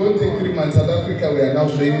telling you, don't take 3 months. South Africa, we are now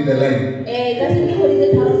showing the line.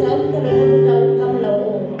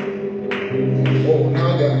 Oh,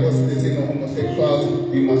 now they are saying homosexuals,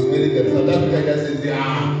 we must marry them. South Africa says,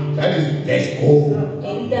 that is let's go.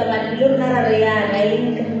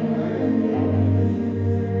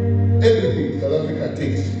 Everything South Africa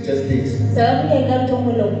takes, just takes.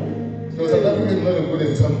 So South Africa is not a good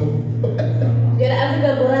example.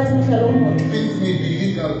 Things may be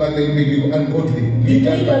legal, but they may be ungodly.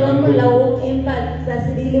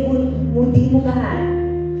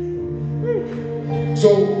 So,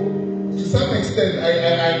 to some extent,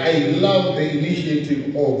 I love the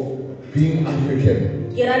initiative of being African.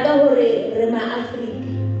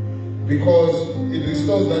 Because it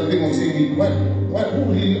restores that thing of saying, who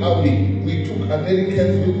really are we? We took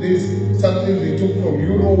Americans with this, something we took from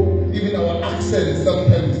Europe, even our accents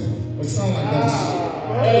sometimes will sound like us.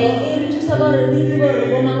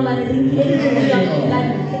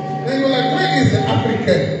 Then you're like, where is the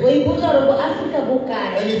African?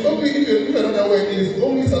 And it's only, if another way, it is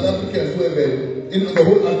only South Africans who have, in the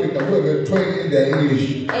whole Africa, who have trained in their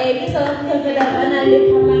English.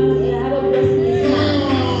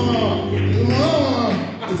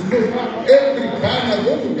 Every Ghana,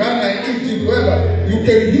 go to Ghana, Egypt, wherever, you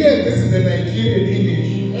can hear this is the Nigerian English.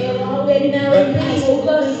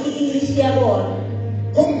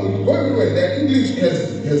 Congo, go everywhere, their English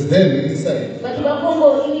has them inside. Even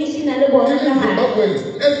Zimbabweans,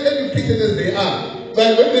 as educated as they are,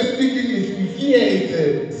 but when they speak English, you hear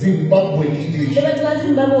it's Zimbabwean English. That's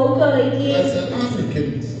an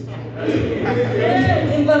African.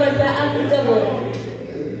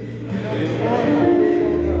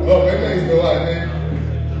 Oh, Becca is the one, man.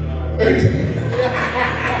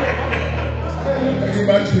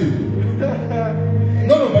 Imagine.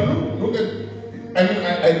 No, but look at. I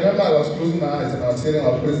remember I was closing my eyes and I was hearing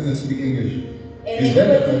our president speak English.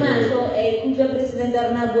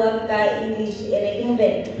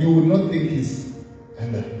 You would not think he's.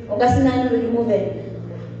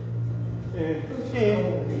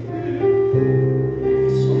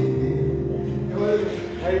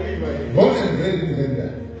 Born and bred in Venda.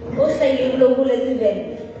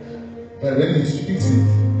 But when he speaks it,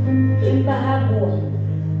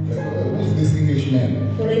 who's this English man?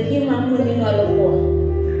 So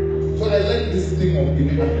I like this thing of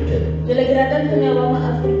being African.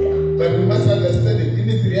 But we must understand it. In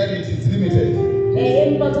its reality, it's limited.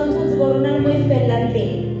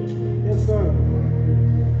 Yes, sir.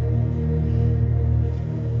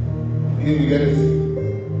 You get it?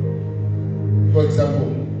 For example,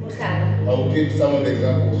 I'll give some of the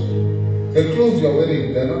examples. The clothes you are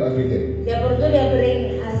wearing, they are not African.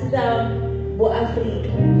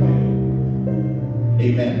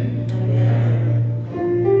 Amen.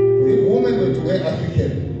 The woman were to wear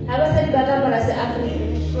African.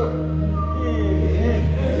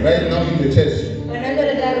 Right now in the church.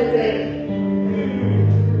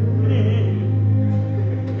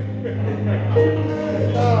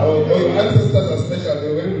 Oh, your ancestors are special. They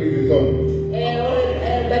were wearing Louis Vuitton.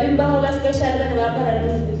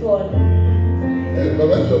 But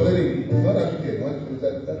what you're wearing is not African. What is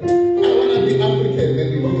that? I want to be African. Then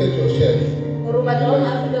you look at your shirt.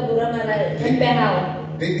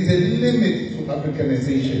 There is a limit to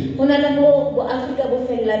Africanization.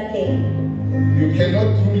 You cannot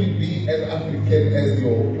truly be as African as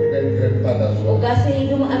your grandfathers were.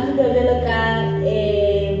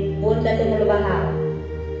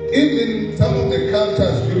 Even some of the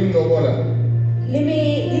cultures during the war.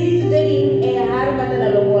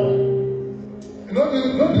 Not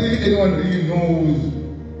really anyone really knows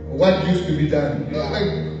what used to be done.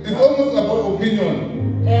 It's almost about opinion.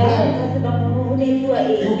 No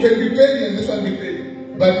You can be petty and this one be petty.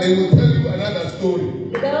 But they will tell you another story.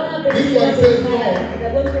 This one says no.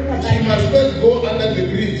 She must first go under the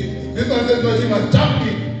bridge. This one says no, she must jump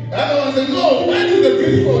in. The other one says no, why is the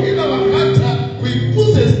bridge for? In our culture, we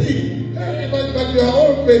put a stick. But you are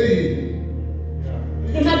all petty.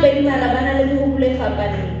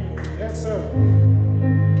 Yes, sir.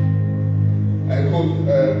 I quote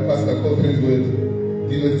Pastor Cothran's words.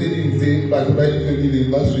 He was telling me, but by the way, the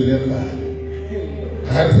bus will never.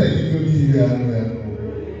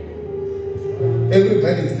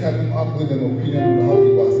 Everybody is coming up with an opinion on how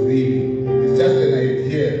it was really. It's just an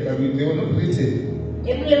idea, but they were not written.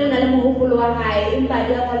 If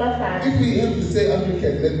we have to say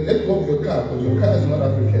African, then let go of your car, because your car is not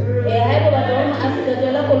African.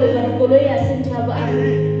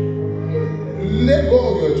 Let go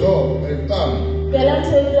of your job and come.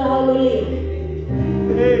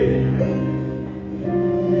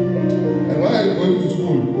 And when I go to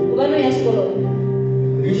school,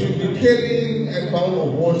 you should be carrying a bowl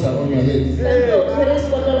of water on your head.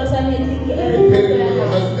 Preparing for your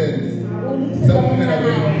husband. Some women are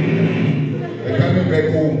they're coming back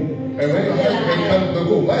home. And when your husband comes back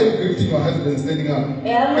home, why are you greeting your husband standing up?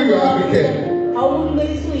 Maybe you are African.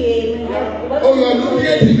 Oh, you are looking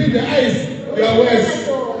at him in the eyes. You are worse.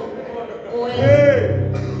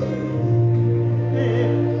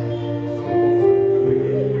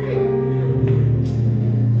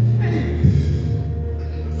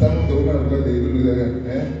 Some of the women of God, they do that.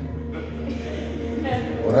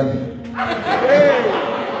 Already.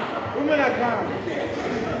 Women are calm.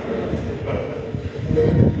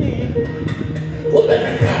 Women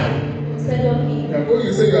are calm. And when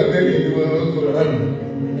you say you are married, you will also run.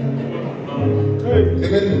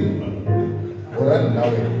 Even you. Run now.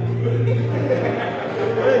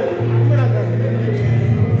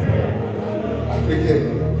 African.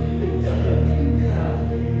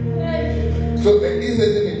 So there is a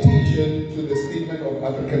limitation to the statement of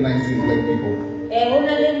Africanizing black people.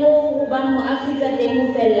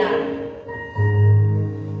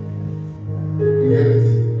 Yes.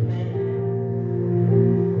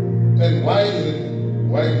 Then why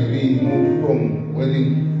did we move from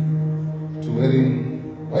wedding to wedding?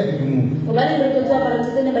 Why did we move?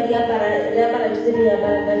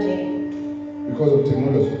 Because of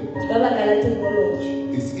technology.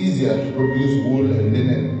 It's easier to produce wool and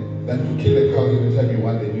linen than to kill a cow every time you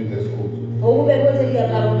want a new dress code.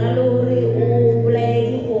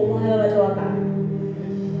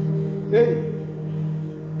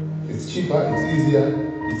 It's cheaper, it's easier,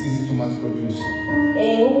 it's easy to mass produce.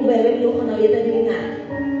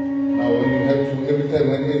 Now when you have to, every time,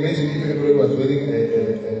 imagine if everybody was wearing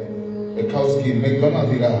a cow skin,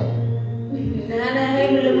 McDonald's it out.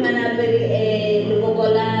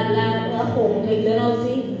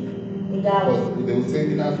 Because they will say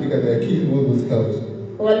in Africa they are killing all those cows.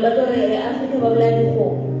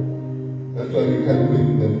 That's why we can't bring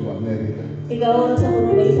them to America.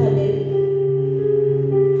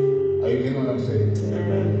 Are you getting what I'm saying?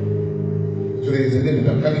 So there is a limit.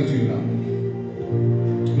 I'm coming to you now.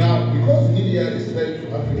 Now, because media is trying to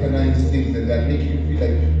Africanize things and that make you feel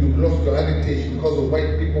like you've lost your heritage because of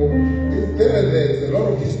white people, there's a lot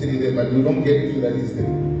of history there, but we don't get into that history.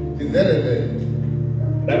 It's there and there.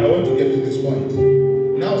 But I want to get to this point.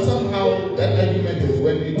 Now, somehow, that argument has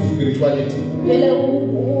went into spirituality.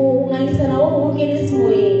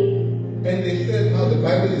 And they said now the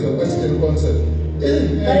Bible is a Western concept.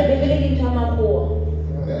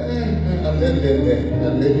 I'm there.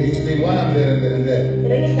 And let me explain why I'm there and there.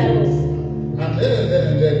 I'm there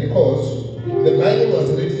and there because the Bible was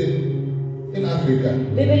written in Africa.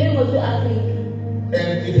 And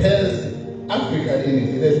it has Africa in it.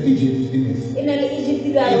 It has Egypt in it. It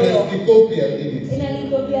has Ethiopia in it.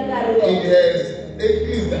 It has, at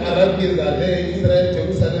least the Arabians are there, Israel,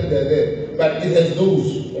 Jerusalem, they're there. But it has those.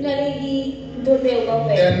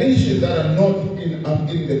 There are nations that are not in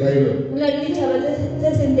the Bible.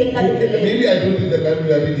 Maybe I don't read the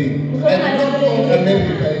Bible every day. I not found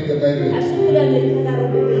America in the Bible.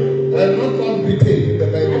 I not found Britain in the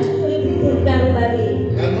Bible.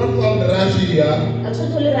 I not found Russia.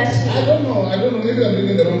 I don't know. Maybe I'm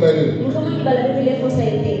reading the wrong Bible.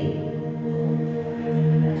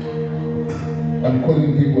 I'm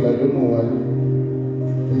calling people, I don't know why.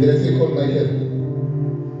 And then I say, call my head.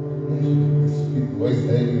 Voice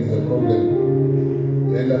dying is a problem.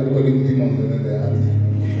 They end up calling demons and then they answer.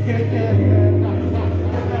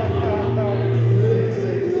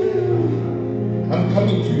 I'm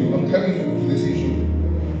coming to you. I'm coming to this issue.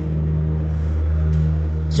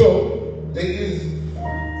 So, there is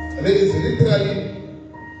literally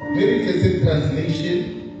very little translation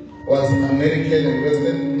was American and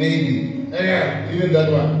Western, maybe. Even that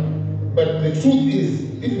one. But the truth is,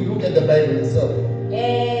 if you look at the Bible itself,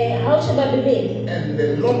 and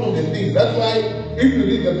a lot of the things, that's why if you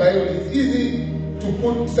read the Bible, it's easy to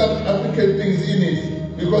put some African things in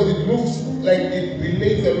it because it looks like it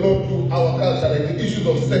relates a lot to our culture, like the issues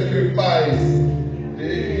of sacrifice.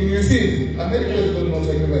 You see, Americans don't know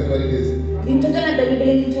sacrifice what it is.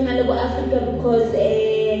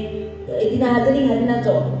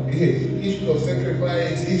 Yes, issues of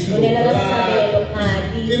sacrifice, issues of blood.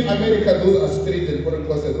 In America, those are straight and foreign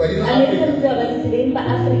causes. But in Africa,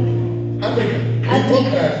 we talk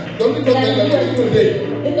that. Don't we talk that today?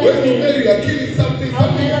 When you marry, you are killing something.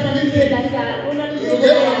 You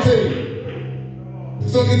get what I'm saying?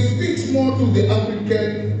 So it speaks more to the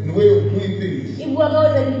African way of doing things.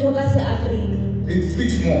 It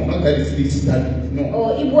speaks more, not that it speaks that. No.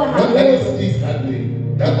 Not that it speaks that way.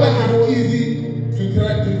 That's why it's easy to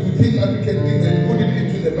try to take African things and put it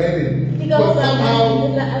into the Bible. Because somehow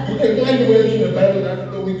you can find words in the Bible that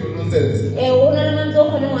go with your nonsense.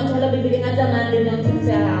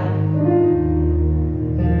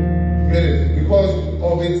 Because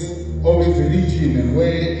of its region and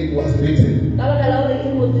where it was written.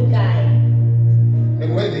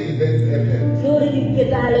 And where the events happened.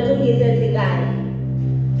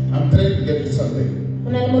 I'm trying to get to something.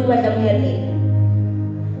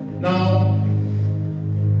 Now,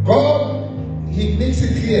 God, He makes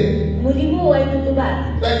it clear that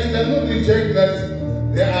He does not reject that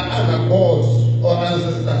there are other gods or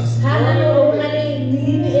ancestors.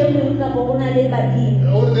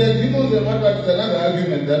 Or there are demons and what, it's another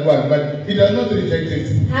argument, that one, but He does not reject it.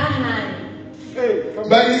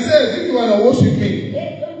 But He says, if you want to worship Me,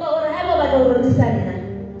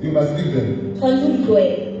 you must leave them.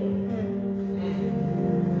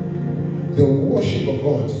 The worship of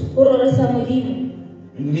God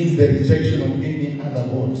means the rejection of any other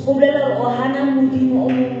gods.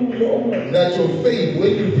 That your faith,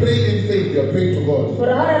 when you pray in faith, you are praying to God.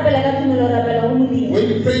 When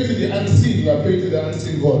you pray to the unseen, you are praying to the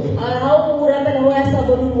unseen God.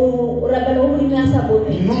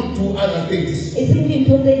 Not to other things.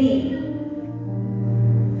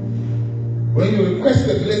 When you request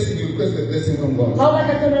the blessing, you request the blessing from God.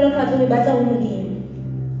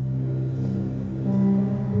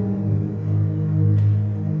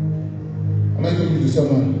 Am I talking to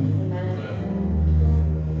someone?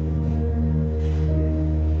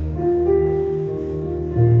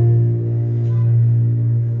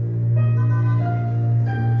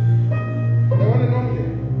 The one and only.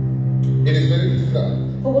 It is very difficult.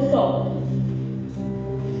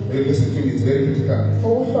 Listen to me, it's very difficult.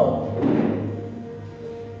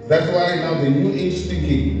 That's why now the new age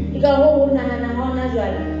thinking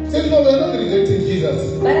says, no, we are not rejecting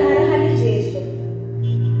Jesus.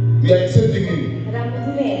 We are accepting Him.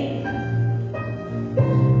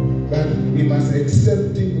 But we must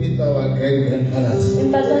accept Him with our grandfathers.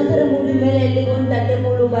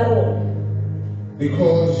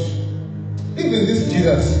 Because even this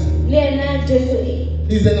Jesus,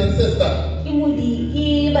 He's an ancestor. So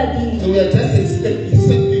we are just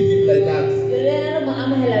accepting Him like that.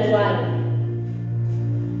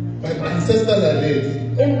 But ancestors are dead.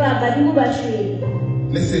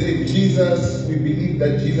 Listen, if Jesus, we believe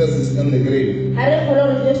that Jesus is in the grave.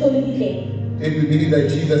 If we believe that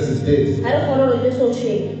Jesus is dead,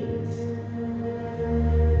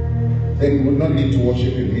 then we would not need to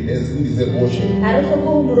worship Him. He doesn't deserve worship.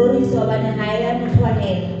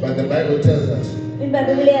 But the Bible tells us that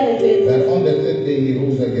on the third day He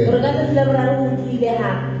rose again.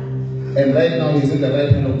 And right now He's in the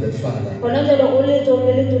right hand of the Father.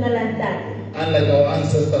 Unlike our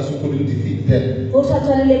ancestors who couldn't defeat death. But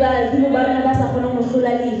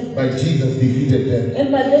Jesus defeated death.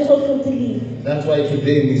 That's why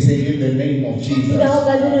today we say in the name of Jesus.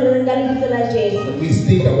 We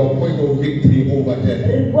state our point of victory over death.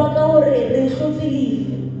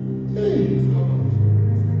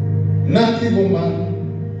 Nothing woman.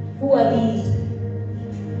 Who are these?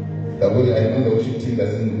 I know the worship team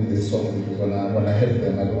doesn't do this song because when I help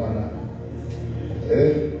them, I don't wanna.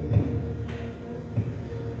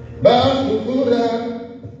 Bafukura,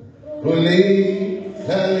 Role,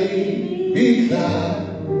 Dali, Bika,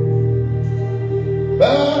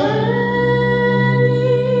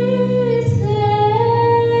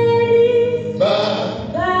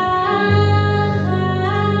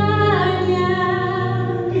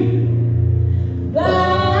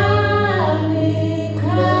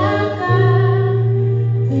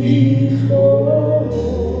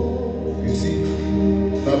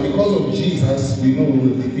 we know we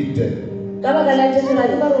will defeat them.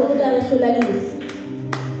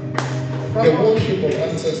 The worship of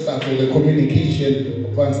ancestors or the communication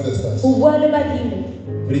of ancestors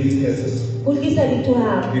brings curses.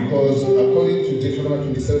 Because according to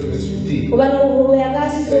Deuteronomy 27 verse 15, you are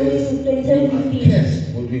cursed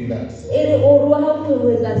for doing that.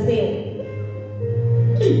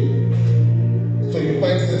 So you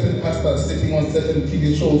find certain pastors sitting on certain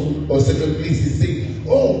TV shows or certain places saying,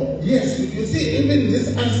 oh, yes, you see, even this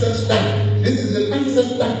ancestor, this is an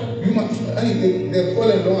ancestor. You must, they've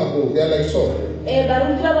fallen long ago. They're like so.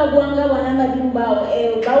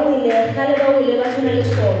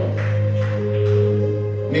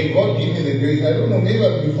 May God give me the grace. I don't know, maybe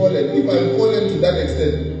I'll be fallen. If I've fallen to that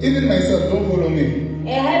extent, even myself, don't follow me.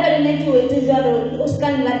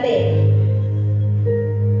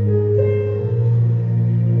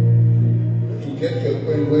 Get to a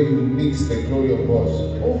point where you mix the glory of God.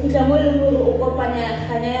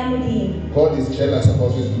 God is jealous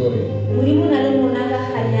about His glory.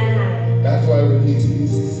 That's why when He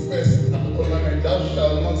says, first commandment, thou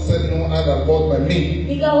shalt not serve no other God but me.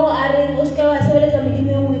 Do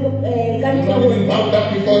not even bow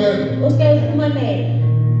down before them.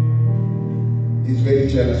 He's very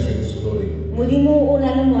jealous with His glory.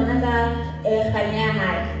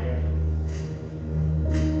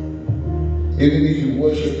 Even if you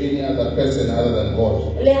worship any other person other than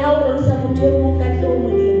God,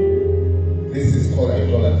 this is called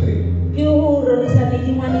idolatry.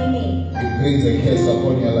 It brings a curse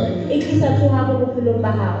upon your life.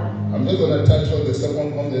 I'm just going to touch on the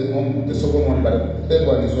second one, but the third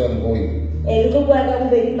one is where I'm going.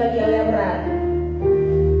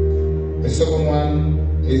 The second one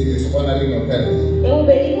is dishonoring your parents.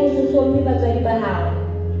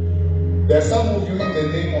 There are some of you in the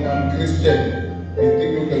name of I'm Christian. You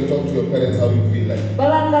think you can talk to your parents how you feel like.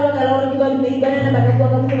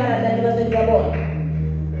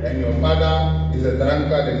 And your father is a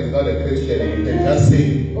drunkard and is not a Christian, and you can just say.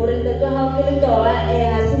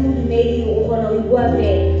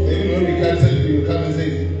 Even when we cancel you, you come and say,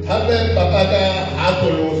 have papa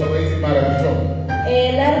hakolo so is marathon.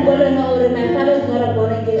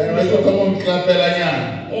 And when you come on clap,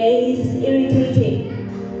 he's irritating.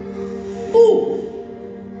 Ooh.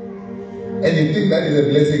 And you think that is a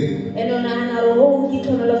blessing?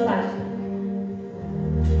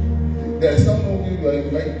 There are some of you who are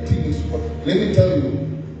inviting. Let me tell you,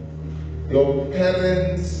 your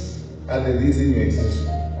parents are the reason you exist.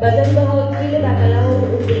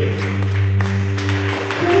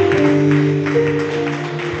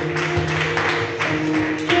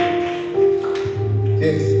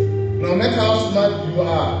 Yes. No matter how smart you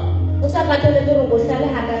are,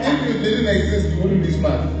 if you didn't exist, you wouldn't be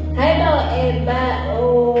smart.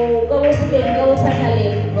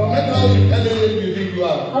 No matter how intelligent you think you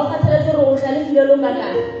are,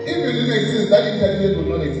 if you didn't exist, that intelligence would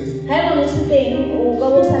not exist.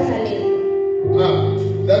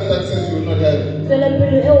 That success you will not have.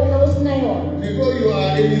 Before you are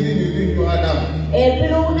anything you think you are now,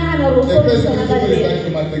 the first principle is that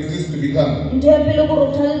you must exist to become.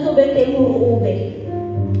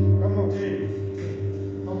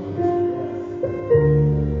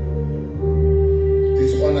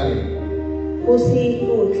 Dishonoring.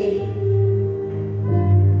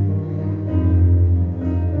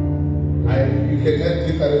 You can have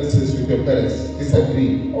differences with your parents,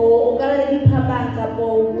 disagree.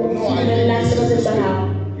 No, I think this is the way.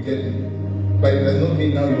 You get me? But it does not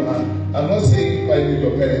mean now you are. I'm not saying fight with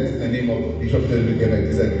your parents in the name of Bishop Telling get a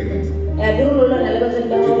disagreement.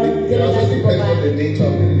 It also depends on the nature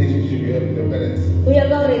of the relationship you have with your parents.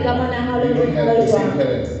 You don't have the same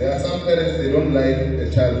parents. There are some parents, they don't like a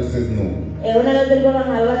child who says no.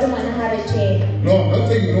 No, I'm not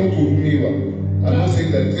saying no to me. I'm not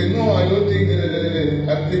saying that. Say, no, I don't think that.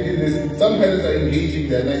 I'm thinking this. Some parents are engaging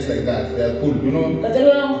their nights like that. They are cool, you know.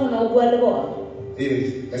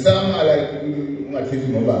 Yes. And some are like, I'm not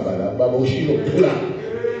taking my Baba. Baba Oshilo, Tula.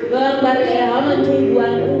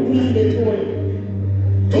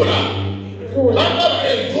 Tula.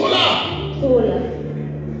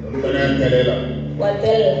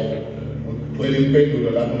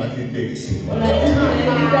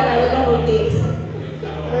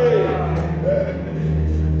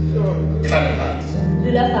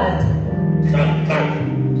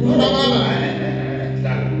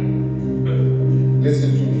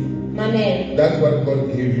 Listen to me. That's what God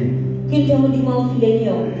gave you.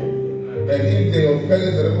 And if your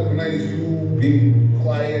parents recognize you being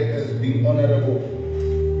quiet as being honorable,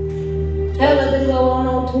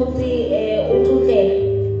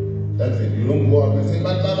 that's it. You don't go up and say,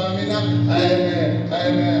 but Baba, I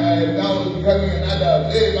am now becoming an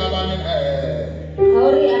adult. Hey, Baba,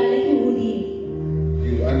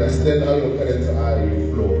 you understand how your parents are,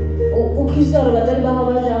 you flow.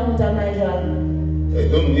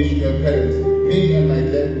 Don't wish your parents. Me and my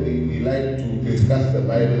dad, we like to discuss the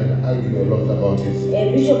Bible and argue a lot about it.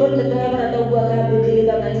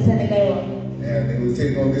 And they will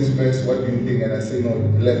say, no, this verse, what do you think? And I say, no,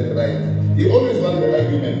 left, right. He always wants the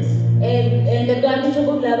arguments.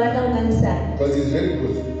 Because he's very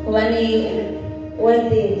good.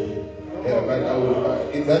 Yeah, but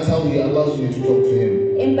that's how he allows me to talk to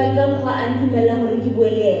him.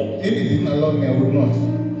 If he didn't allow me, I would not.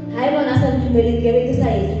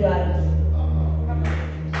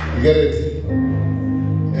 You get it?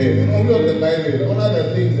 Hey, only on the Bible. On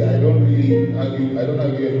other things, I don't really argue. I don't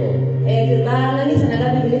argue at all.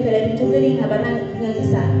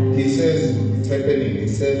 He says it's happening. He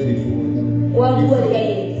says we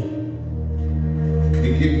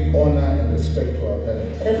give honor and respect to our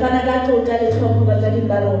parents.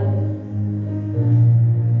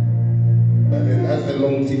 And then that's the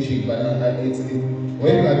long teaching, but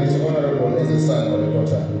when you are dishonorable as a son or a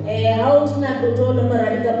daughter,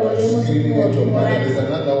 screaming at your mother, there's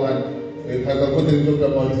another one. Pastor Koten talked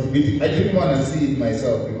about his beating. I didn't want to see it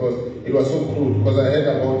myself because it was so cruel. Because I heard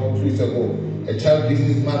about 2 weeks ago, a child beating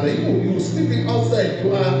his mother. You sleeping outside.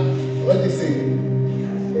 You are, what they say?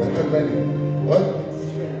 What?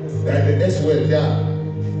 The S word, yeah.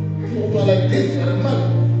 You are like this, you're a mother.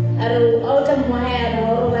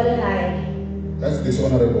 That's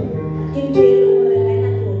dishonorable.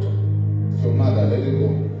 So mother, let it go.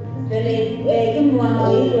 You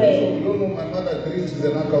don't know my mother drinks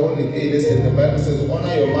the alcoholic. Hey, listen, the Bible says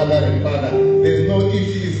honor your mother and father. There's no if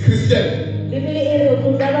she is Christian.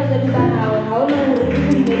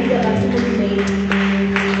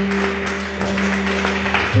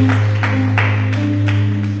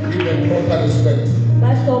 Give them proper respect.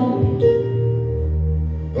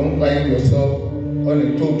 Don't find yourself on a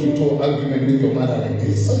toe-to-toe argument with your mother like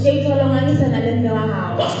this.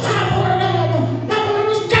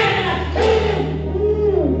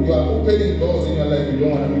 You are opening doors in your life you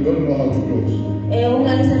don't know how to close.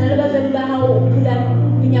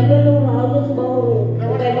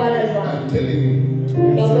 I'm telling you.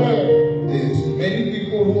 There's many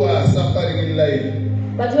people who are suffering in life.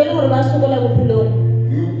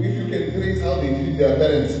 If you can trace how they treat their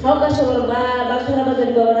parents, how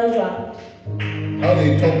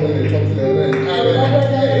they talk when they talk to their parents.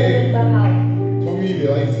 For me, they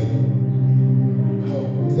like it.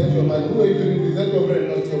 Is that your mother? Who are you doing? Is that your friend?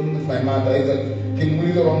 No, it's my mother. It's like, can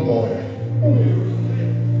we the wrong boy?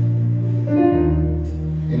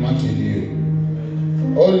 Imagine you.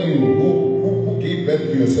 All you who gave birth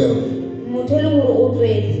to yourself.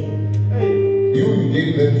 You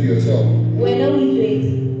gave birth to yourself.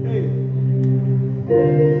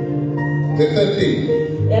 The third thing.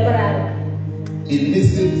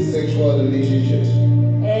 Illicit sexual relationships.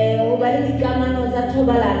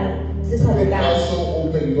 They also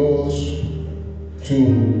open doors to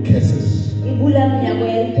curses.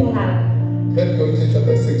 1 Corinthians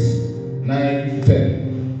chapter 6, 9 to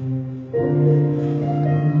 10.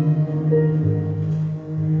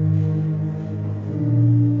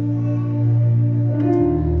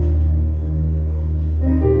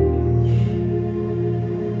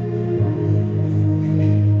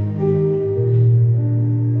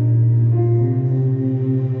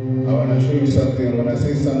 I want to show you something. When I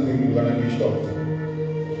say something, you're going to be shocked.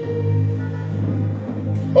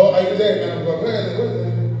 Oh, are you there?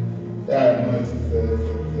 Yeah, no, it's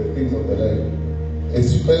the things of the life.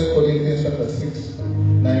 It's 1 Corinthians chapter 6,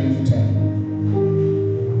 9 to 10.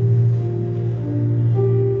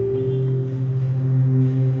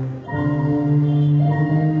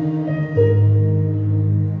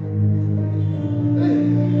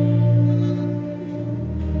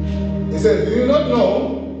 He says, do you not know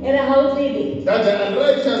that the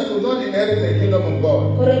unrighteous will not inherit the kingdom of God?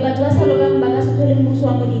 Do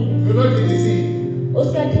not be deceived.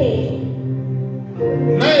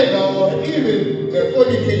 Neither or even the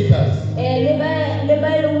fornicators,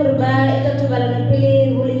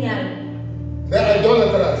 the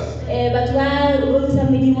idolaters,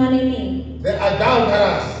 the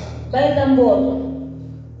adulterers.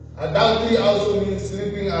 Adultery also means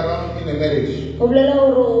sleeping around in a marriage.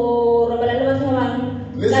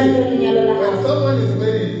 Listen, when someone is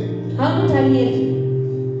married,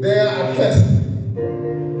 they are accursed.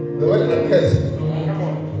 The word accursed.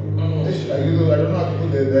 I don't know how to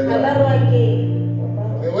put it there.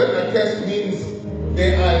 The word accursed means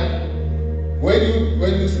they are when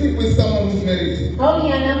you sleep with someone who's married.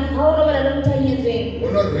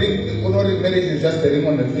 Marriage is just a ring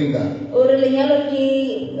on the finger.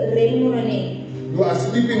 You are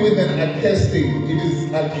sleeping with an accursed thing. It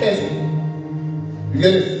is accursed. You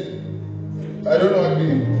get it? I don't know what it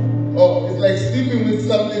means. Oh, it's like sleeping with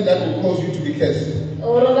something that will cause you to be cursed.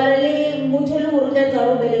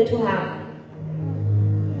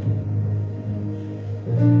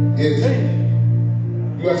 Yes.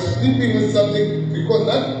 You are sleeping with something because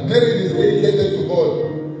that marriage is dedicated to God.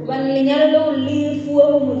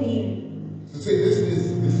 To say this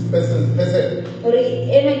is this person's person.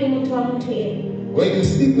 When you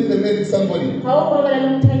sleep with somebody,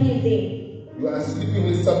 you are sleeping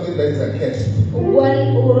with something that is accursed.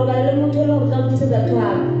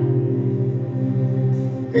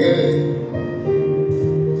 Yes.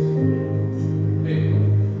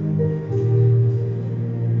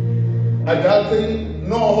 Adultery,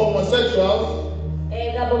 no homosexuals.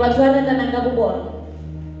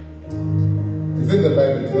 It's in the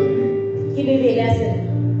Bible, it's not me.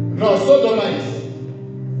 No sodomites.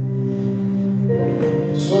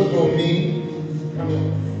 Sodomy.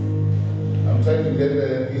 I'm trying to get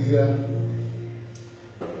easier.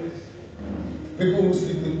 People who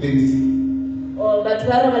sleep with things.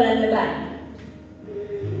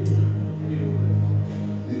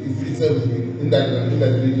 It's in that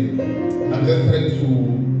region. I'm just trying to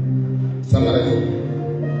summarize it.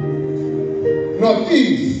 No,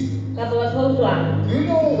 thieves. Do you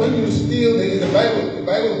know when you steal, there is a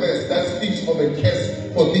Bible verse that speaks of a curse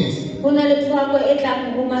for thieves.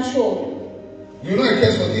 You know a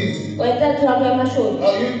curse for thieves?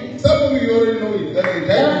 Some of you already know it. That they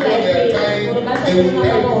die before their time, they will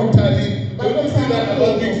die brutally. Don't you see that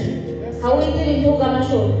about thieves?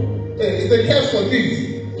 It's a curse for thieves.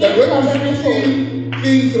 That when you steal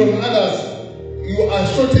things from others, you are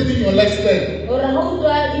shortening your lifespan.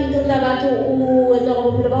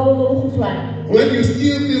 When you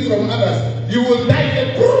steal things from others, you will die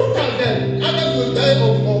a brutal death. Others will die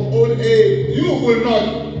of old age. You will not.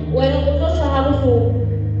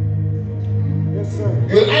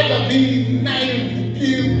 You'll either be knifed,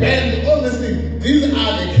 killed, burned, all these things. These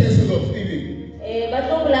are the cases of stealing.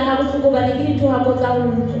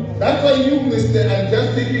 That's why you, Mr. I'm just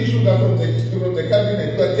taking sugar from the cabinet.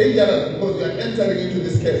 You are dangerous because you are entering into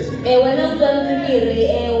this case.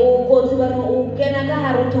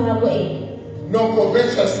 No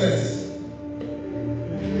covetousness.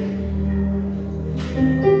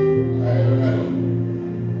 I don't know.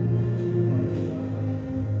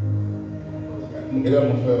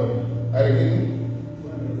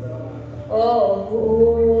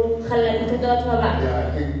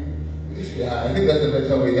 I think that's a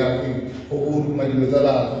better way.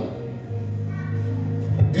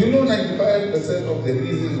 Do you know 95% of the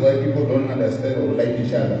reasons why people don't understand or like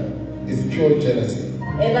each other is pure jealousy?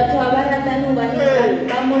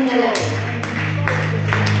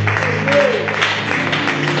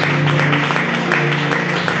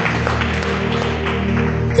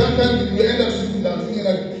 Sometimes you end up sitting down thinking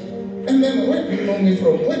like, and then where do you know me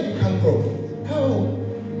from? Where do you come from? How?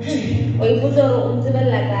 Hey.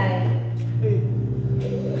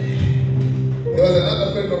 There was another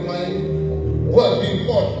friend of mine who had been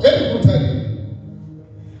caught very brutally.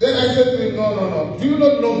 Then I said to him, no. Do you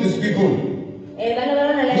not know these people?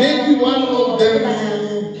 Maybe one of them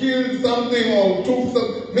killed something or took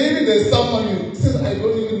something. Maybe there's someone who says, I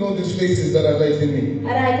don't even know these faces that are writing me.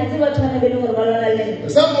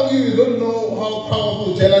 Some of you don't know how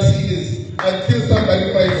powerful jealousy is until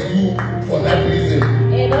somebody fights you for that reason.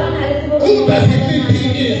 Who does he think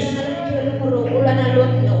he is?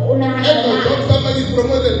 Somebody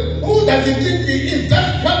promoted. Who does he think he is?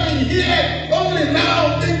 Just coming here only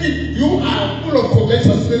now thinking you are full of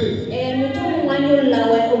covetous spirit.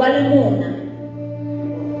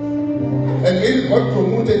 And maybe God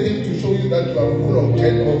promoted him to show you that you are full of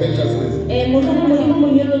covetousness.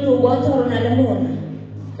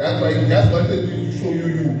 That's why he just wanted you to show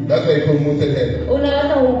you. That's why he promoted him.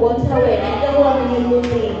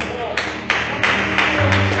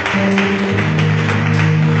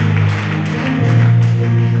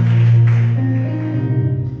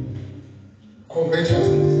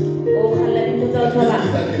 Covetousness.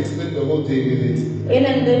 I can spend the whole day with it.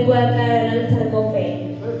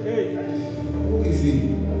 Who is he?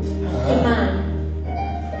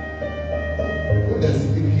 Who does he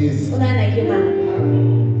think he is?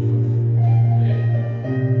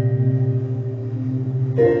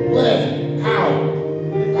 Where? How?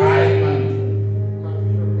 I man.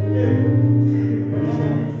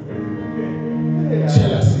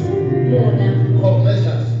 Jealousy.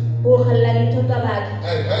 Covetousness. I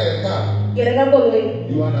buy a car.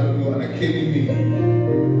 You wanna kill me?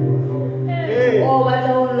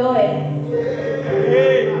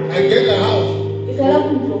 I get a house.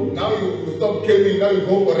 Now you stop killing me now you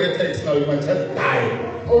go for retex now, you might just die.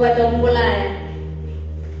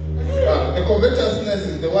 The covetousness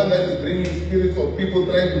is the one that is bringing spirits of people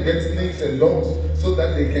trying to get snakes and dogs so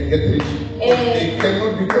that they can get rich. They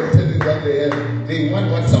cannot be content with what they have. They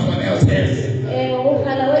want what someone else has. And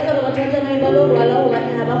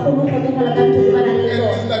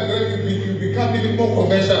Instagram, you become even more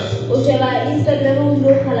commercial. Oh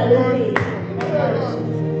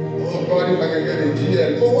God, if I can get a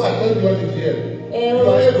GL. Oh, I don't want a GL.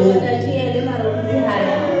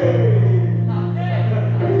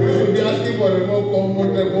 You should be asking for a more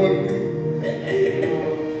comfortable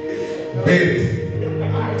bed.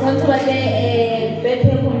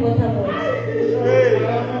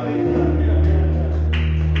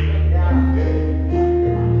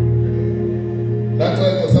 That's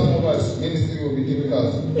why for some of us, ministry will be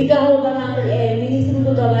difficult.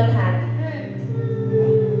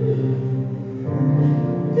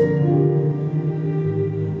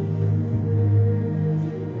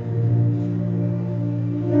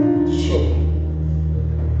 Sure.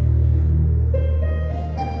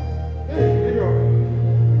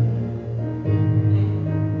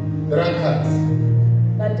 Drunkards.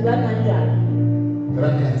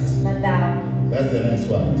 Drunkards. That's the next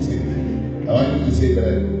one. See, I want you to say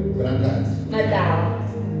that drunkards.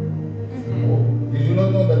 Did you not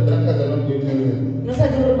know that drunkards are not going to heaven?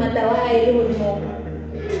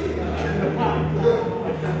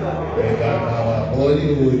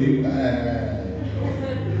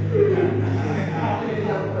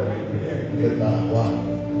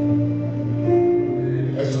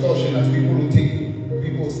 Extortioners, people who take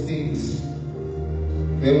people's things,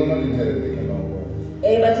 they will not inherit, they cannot go.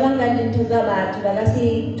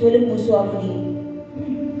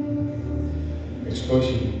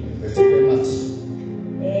 Extortion, the scammers.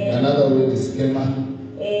 Another word is scammer.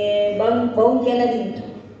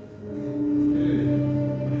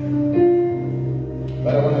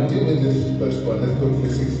 But I want to deal with this first one. Let's go to the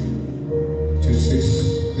 6.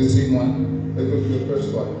 The same one. Let's go to the first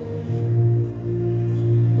one.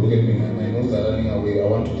 Look at me, my nose are running away. I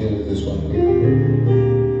want to deal with this one quick.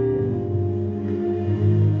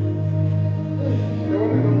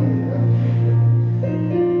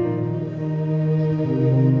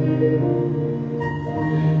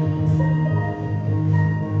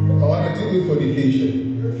 I want to deal with fornication.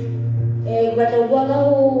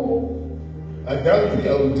 Adultery,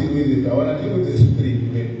 I will deal with it. I want to deal with the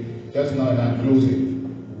spirit just now and I'm closing.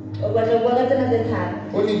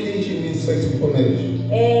 Fornication means sex before marriage.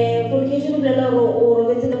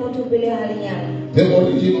 The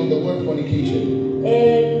origin of the word fornication.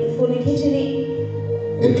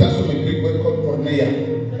 It comes from a Greek word called porneia.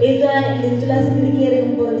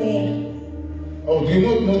 Oh, do you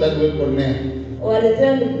not know that word porneia?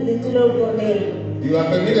 You are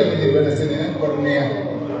familiar with it when I say the name porneia.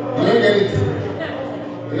 You don't get it.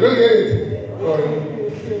 You don't get it.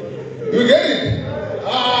 You get it?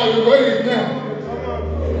 Ah, you got it now.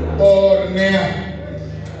 Porneia.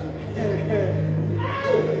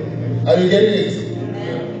 Are you getting it?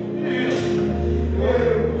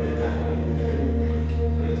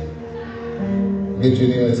 Get your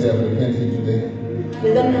name and say, I'm repenting today.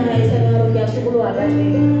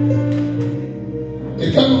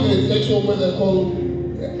 It comes with a sexual word called,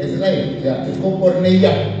 it's right, yeah, it's called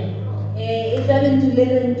porneia.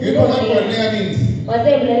 You know what porneia means?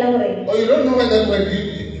 Oh, you don't know what that word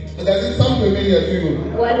is? Does it sound familiar to you?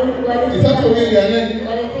 It sounds familiar, eh?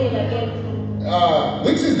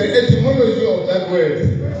 Which is the etymology of that word?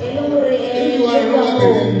 If you are not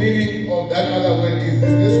what the meaning of that other word is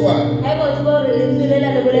this one.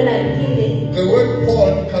 The word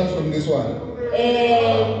porn comes from this one.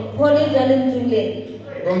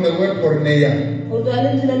 From the word porneia.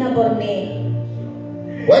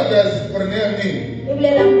 What does porneia mean?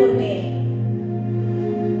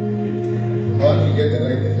 I want to get the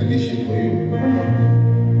right definition for you.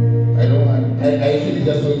 I don't want. I actually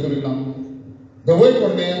just want to read now. The word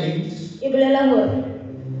porneia means.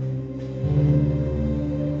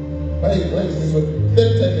 Why is this word?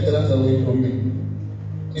 Third time it runs away from me.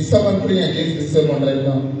 Is someone praying against this sermon right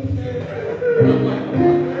now?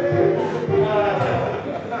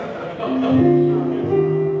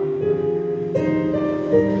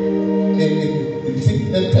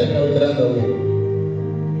 Third time now it runs away.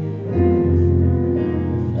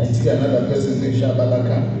 I see another person saying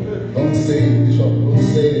Shabalaka. Don't say it, Bishop. Don't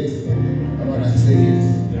say it. I want to say it.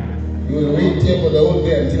 You will wait here for the whole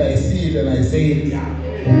day until I see it and I say it.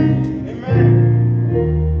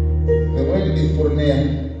 The word is porneia.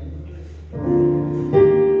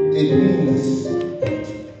 It means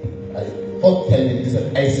fourth time it is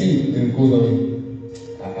I see it and it goes away.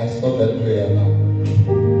 I stop that prayer now.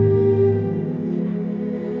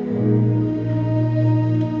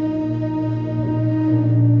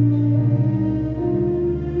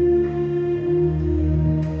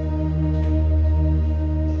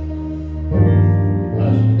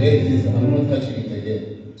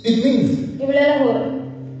 means,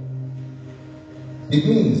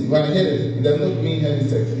 you want to hear it, it does not mean having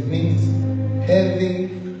sex. It means having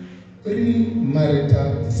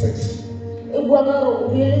premarital sex.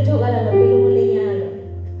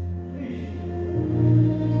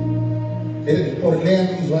 Pornea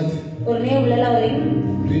means what?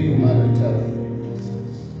 Premarital.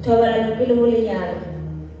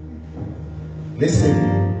 Listen,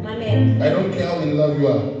 I don't care how in love you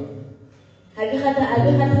are.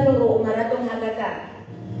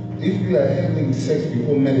 If you are having sex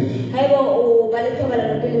before marriage,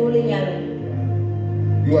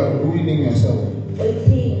 you are ruining yourself.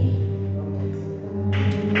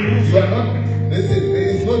 You are not, listen, there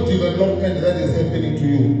is no development that is happening to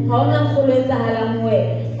you.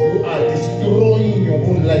 You are destroying your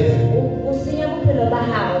own life.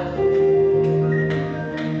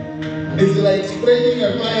 It's like spreading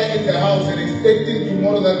a fire in the house and expecting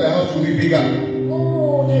tomorrow that the house will be bigger.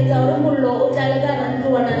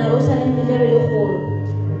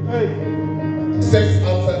 Sex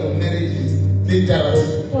outside of marriage is dangerous.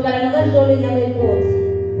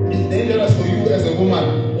 It's dangerous for you as a woman.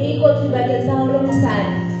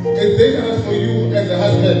 It's dangerous for you as a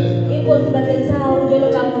husband.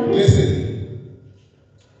 Listen.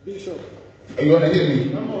 Bishop. You want to hear me?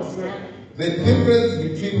 The difference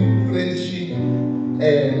between friendship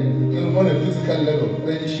and, on a physical level,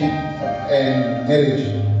 friendship and marriage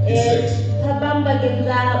is sex.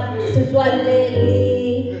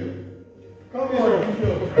 Come on.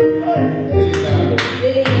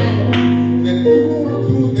 The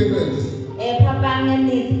true difference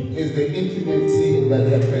is the intimacy that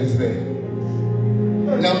their friends there.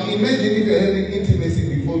 Now imagine if you're having intimacy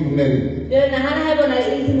before you marry.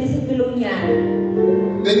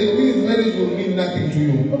 Then it means marriage will mean nothing to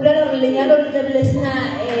you.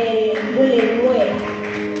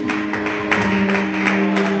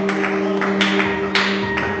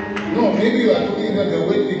 No, maybe you are talking about the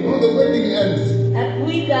wedding. No, the wedding ends.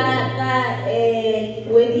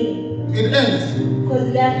 It ends.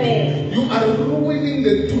 You are ruining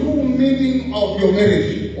the true meaning of your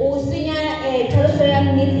marriage. You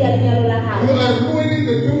are ruining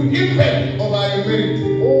the true impact of our marriage.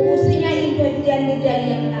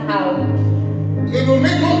 It will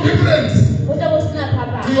make no difference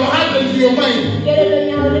to your heart and to your mind.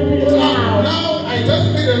 Now I just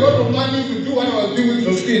paid a lot of money to do what I was doing with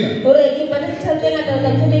Josephina.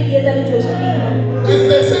 It's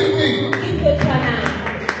the same thing.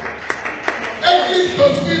 At least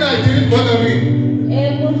Josephina didn't bother me.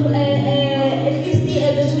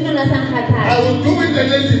 I will do it and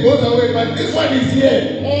then she goes away, but this one is here.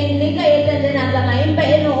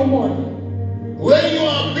 When you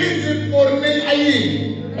are busy for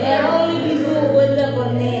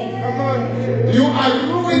you are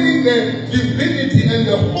ruining the divinity and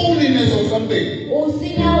the holiness of something.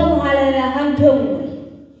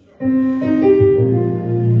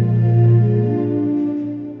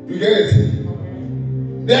 You get it?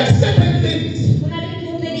 There are certain things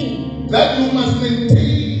that you must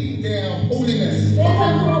maintain their holiness. You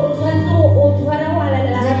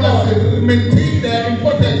must maintain their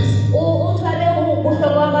importance.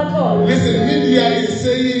 Listen, media is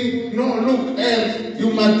saying, no, look, you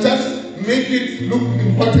must just make it look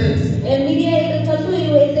important.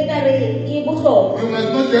 You must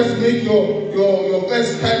not just make your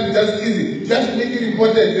first time just easy. Just make it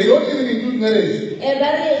important. They don't even include marriage.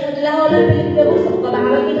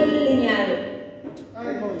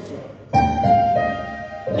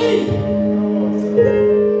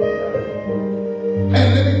 And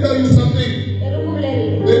let me tell you something.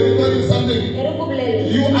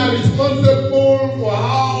 You are responsible for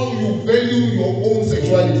how you value your own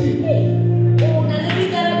sexuality.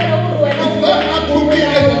 It's not up to me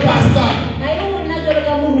as a pastor.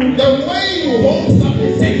 The way you hold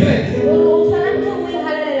something sacred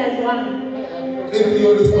is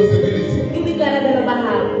your responsibility.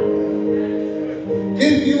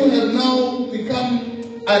 If you have now become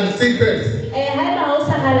unsacred,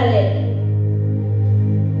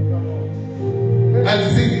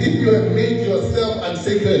 if you have made yourself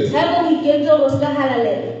unsacred,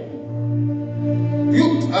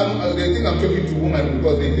 they think I'm talking to women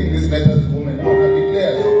because they think this matters to women. I want to be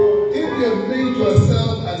clear. If you have made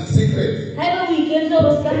yourself unsacred,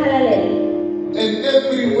 and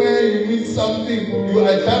everywhere you meet something, you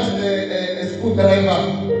adjust a screwdriver.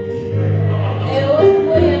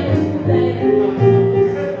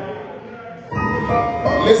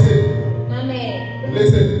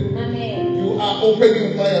 Listen. You are opening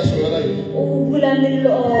fires for your life.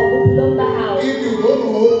 If you don't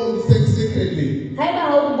hold sex secretly,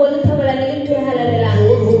 you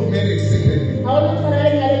won't hold marriage secretly.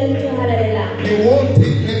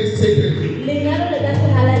 sacredly.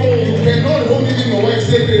 You cannot hold even your wife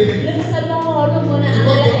sacredly. Because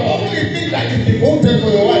the only thing that is devoted for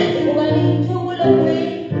your wife,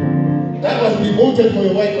 that was devoted for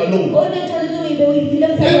your wife alone.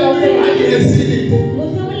 Everybody has seen it.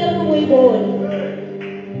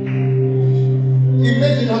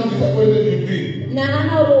 Imagine how disappointed you'd be.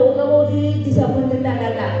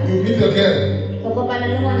 You meet a girl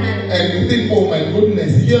and you think, oh my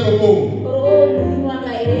goodness, here a home.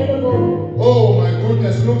 Oh my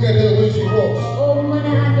goodness, look at her when she walks.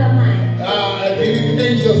 I believe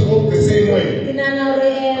angels walk the same way.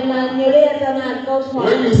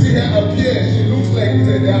 When you see her appear, she looks like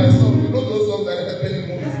there are some, you know those songs that happen in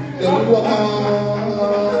movies. They look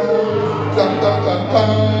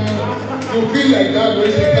you feel like that when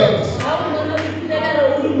she comes.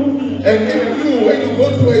 And even you, when you go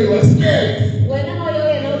to her, you are scared.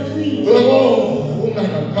 You're like, oh, woman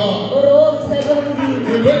of God.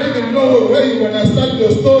 You don't even know where you're going to start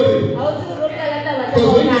your story. Because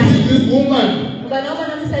when you see this woman,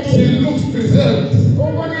 she looks preserved.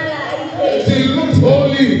 She looks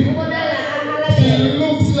holy. She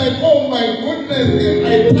looks like, oh my goodness, if I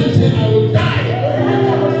touch her, I will die.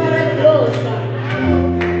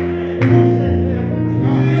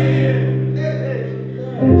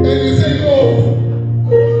 And you say, oh,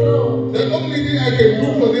 the only thing I can do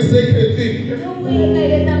for this sacred thing is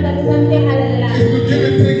to give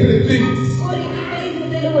it sacred things.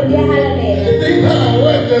 The things that are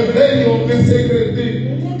worth the value of this sacred thing.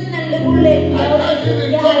 I can't even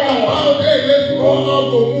talk about, hey, let's go out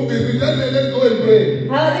for movies. We just say, let's go and pray.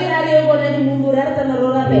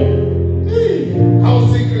 How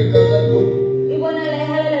secret does that look?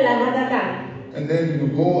 And then you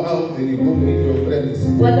go out and you go meet your friends.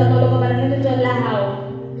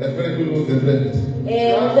 A friend who knows the friend.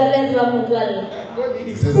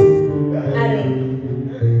 He says,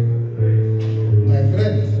 my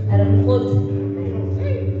friend,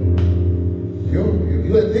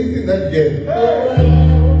 you are thinking that girl.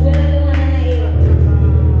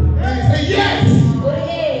 And he said, yes!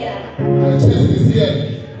 My chest is here.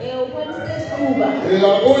 They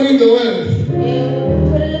are owning the world.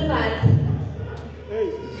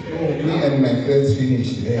 Me and my friends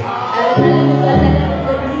finished there.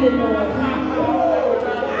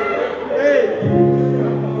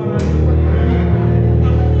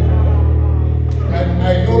 And I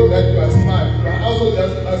know that you are smart, but also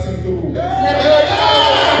just passing through.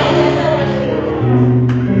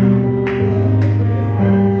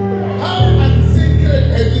 How unsacred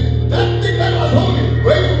is it? That thing that was holy.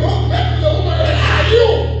 When you walk back to the woman,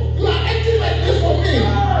 you are acting like this for me.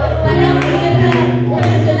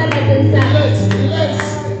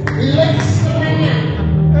 Relax.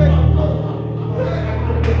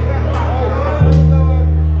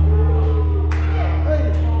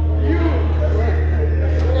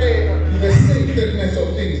 The sacredness of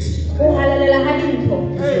things is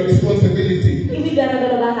your responsibility.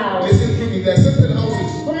 Listen to me, there are certain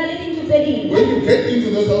houses. When you get into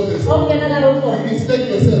those houses, you inspect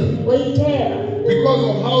yourself. Because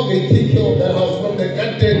of how they take care of that house, from the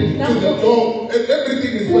curtain to the door, and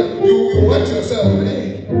everything is what you watch yourself. Hey.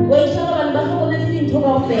 You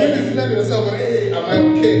tell yourself, hey, am I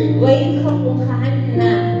okay?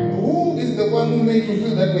 Who is the one who makes you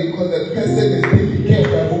feel that way? Because the person is taking care of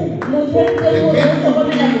their home.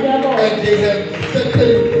 And they have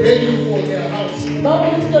certain value for their house.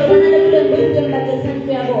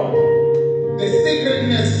 The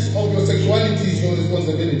sacredness of your sexuality is your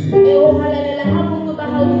responsibility.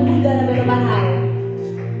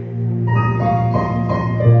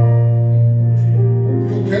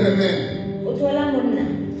 You get a man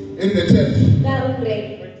in the church.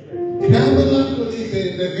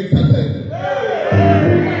 The Victor time.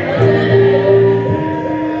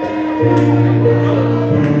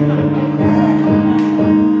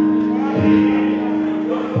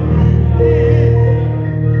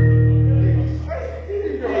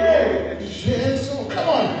 Come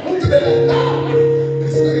on, move to the left now. The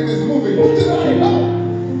Spirit is moving. Move to the right now.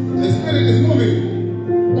 The Spirit is moving.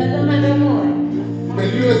 When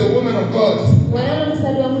you as a woman of God,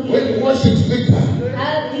 when you worship Victor,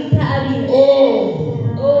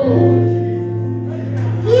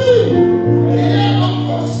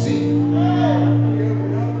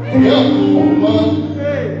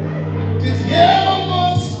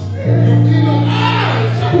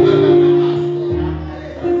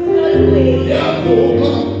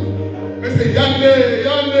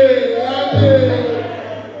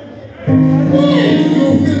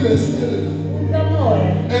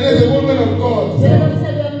 and as a woman of God,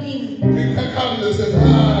 Victor comes and says,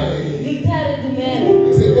 hi.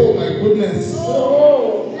 They say, oh my goodness,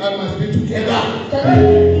 I'm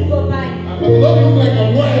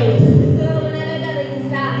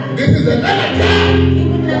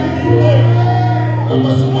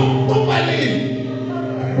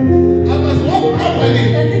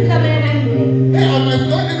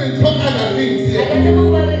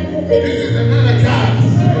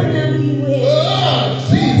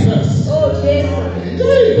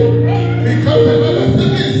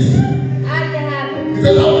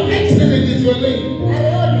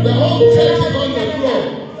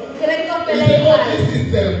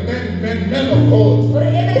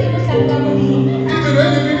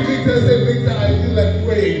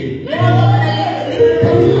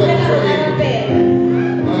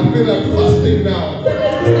I feel like fasting now. I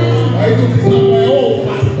do become my own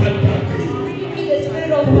fast and party. Give me the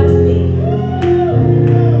spirit of fasting.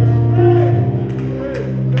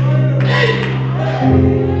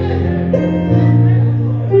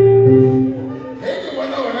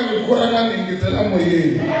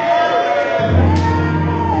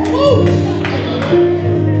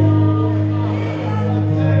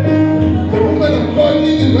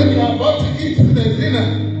 When you are about to eat the dinner,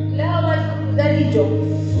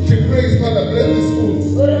 she prays, Father, bless this food.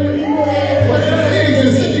 What she says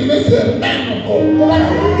is sitting next to the man of God.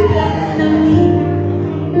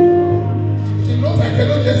 She knows I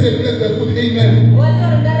cannot just say bless the food, amen.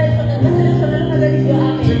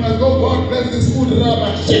 She must go, God bless this food, Rabba.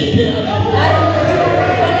 Shake it.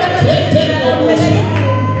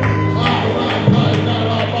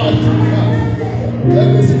 Let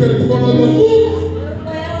the Spirit follow the food.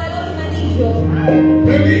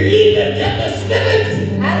 When we eat and get the Spirit and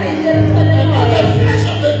not the flesh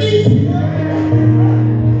of the meat.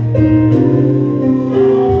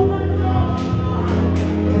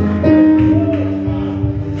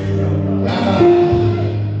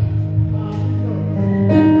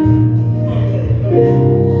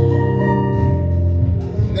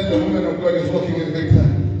 Then the woman of God is walking with Victor.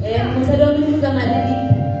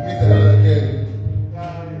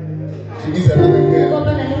 She meets another girl.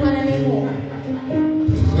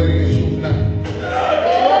 She's wearing a shoe now.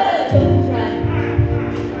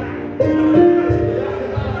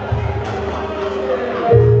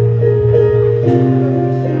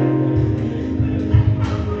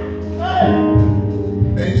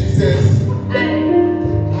 And she says,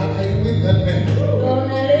 are you with that man?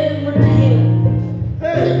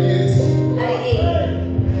 Yes.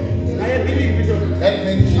 That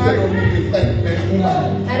man cheated on me with that man woman.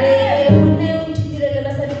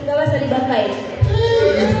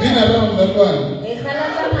 It's been around that one.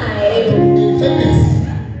 In 10 minutes.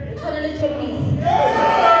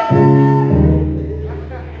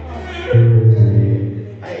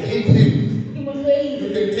 I hate him. You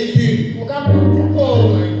can take him. Oh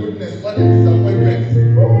my goodness, what a disappointment.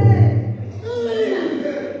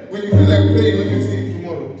 When you feel like praying, when you see him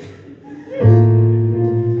tomorrow.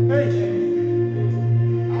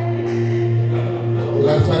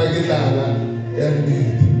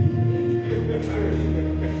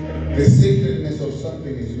 The sacredness of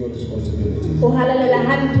something is your responsibility.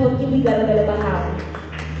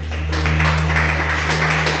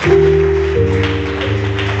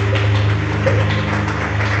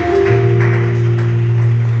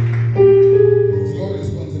 It's your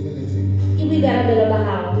responsibility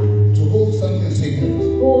to hold something sacred.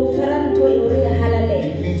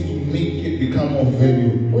 It means to make it become of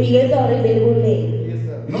value.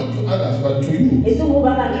 Not to others, but to you.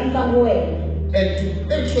 And to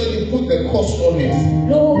actually put the cost on it.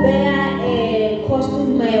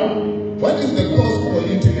 What is the cost for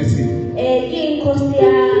intimacy?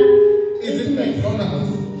 Is it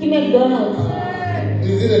McDonald's?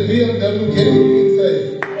 Is it a BMW getting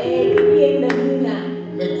inside?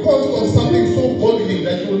 The cost of something so godly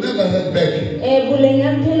that you will never have back.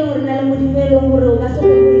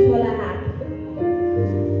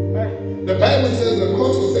 The Bible says the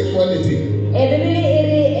cost of sexuality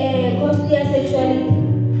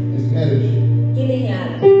is marriage.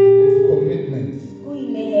 It's commitment.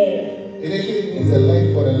 It actually means a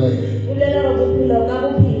life for a life.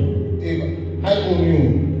 If I own you,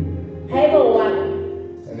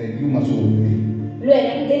 and then you must own me.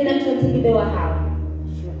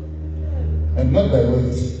 And not by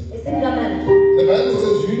words. The Bible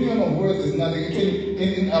says union of words is nothing.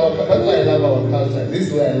 In our, that's why I love our culture. This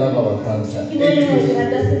is where I love our culture.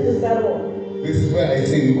 This is where I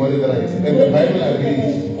say we got it right. And the Bible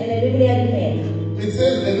agrees. It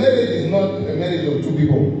says the marriage is not a marriage of two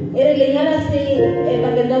people. That's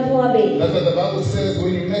what the Bible says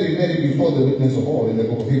when you marry, marry before the witness of all in the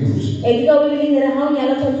book of Hebrews.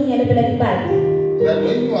 That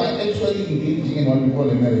when you are actually engaging in what we call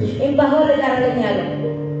a marriage,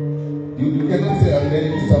 you cannot say I'm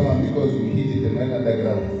married to someone because you hit it the man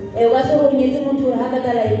underground. It's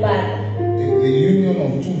the union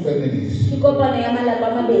of two families. Your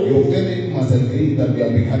family must agree that we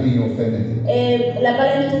are becoming your family.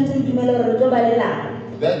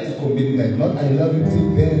 That is commitment, not I love you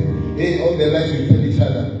till then. Hey, all the lives we tell each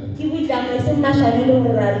other.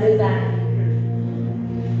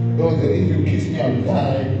 Don't say, if you kiss me, I'll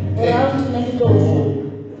die.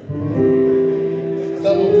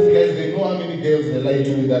 Some of these guys, they know how many girls they lie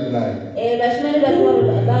to with that lie.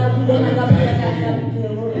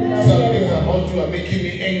 Something about about you are making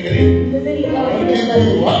me angry. Don't give you.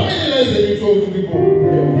 How many lies have you told to people?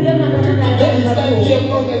 Then you start here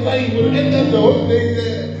more than lying. You will end up the whole day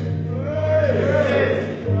there.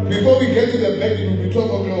 Before we get to the bed, it will be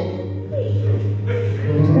 12 o'clock.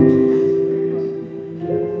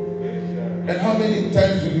 And how many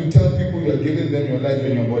times will you tell people you are giving them your life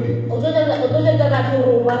and your body?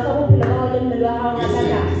 Listen,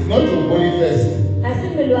 it's not your body first.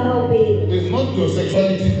 It's not your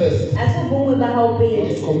sexuality first.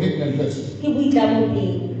 It's commitment first.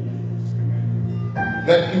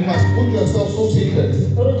 That you must put yourself so sacred. This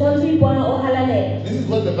is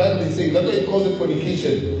what the Bible is saying. That's why it calls it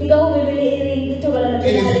fornication. It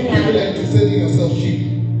is equivalent to selling yourself cheap.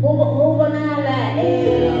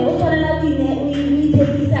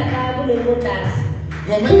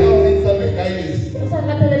 No matter how handsome a guy is, no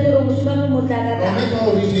matter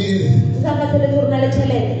how rich he is,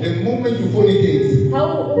 the moment you fornicate,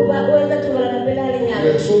 you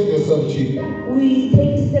have sold yourself cheap.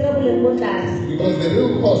 Because the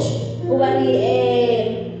real cost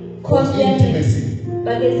was intimacy.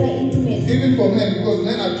 Even for men, because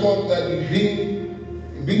men are taught that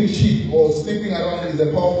being cheap or sleeping around is a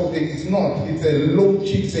powerful thing. It's not. It's a low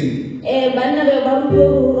cheap thing.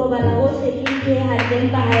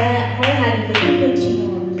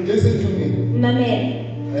 Listen to me.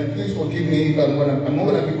 And please forgive me if I'm not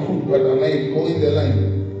gonna be crude, but I might go in the line.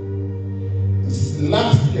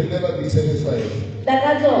 Lust can never be satisfied. When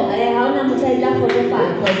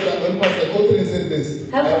Pastor Coulter said this,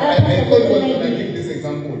 I thought was going to give this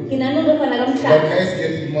example. But guys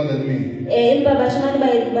get it more than me.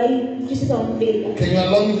 Can you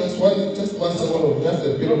allow me just one second of just a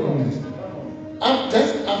bit of comment?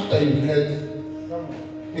 Just after you had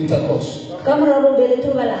intercourse,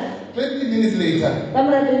 20 minutes later,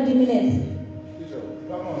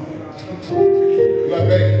 you are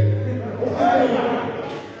back.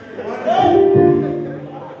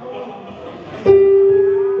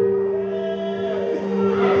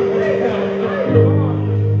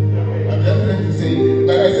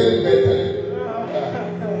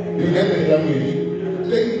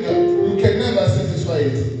 You can never satisfy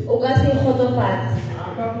it.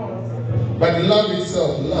 But love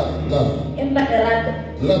itself, love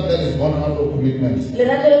that is born out of commitment, by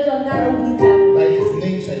its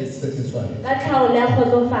nature is satisfying.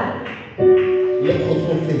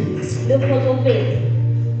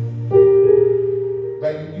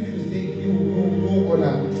 But if you think you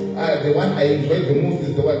gonna, the one I enjoy the most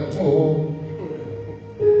is the one,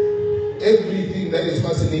 everything that is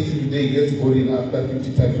fascinating today gets boring after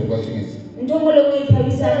 50 times of watching it. So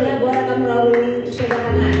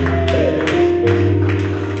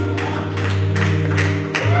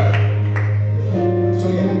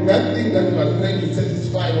that thing that you are trying to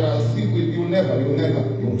satisfy when I sleep with, I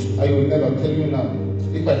will never, tell you now.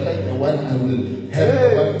 If I find the one, I will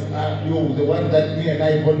have the one that me and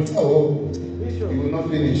I want. You will not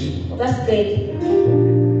finish. That's great.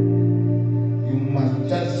 You must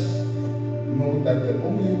just know that the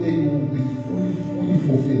only way you will be fully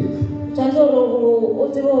fulfilled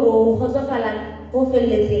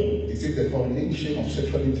is if the foundation of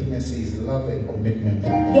sexual intimacy is love and commitment.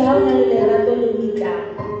 That's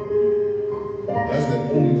the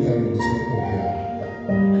only time you will fulfill.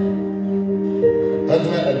 That's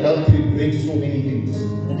why adultery breaks so many things.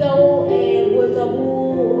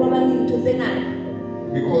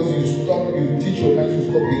 Because you teach your mind to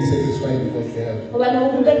stop being satisfied with what you have.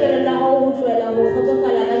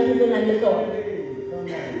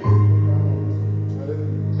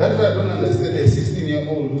 That's why I don't understand a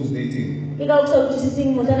 16-year-old who's dating.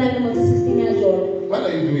 What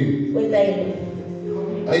are you doing?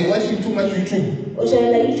 Are you watching too much YouTube?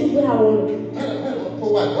 For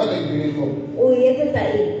what? What are you doing it for?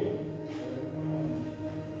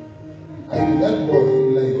 Are you that bored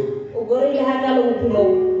in life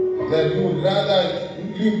that you would rather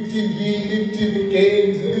leave TV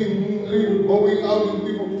games, leave going out with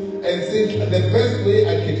people and say the best way I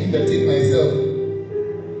can entertain myself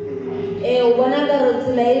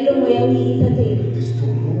is to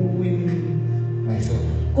ruin myself?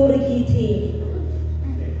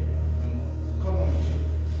 Come on.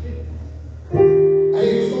 Are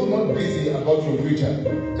you so not busy about your future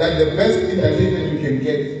that the best entertainment you can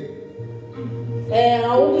get?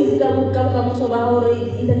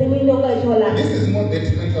 This is not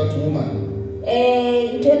detrimental to woman.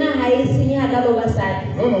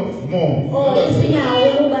 No, more.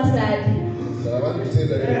 So I want to say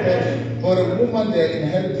that for a woman, their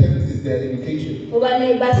inheritance is their education. If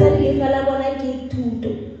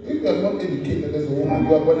you are not educated as a woman,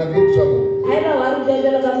 you are going to be in trouble.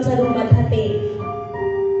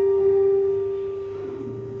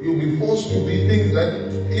 to be things that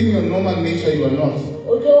in your normal nature you are not.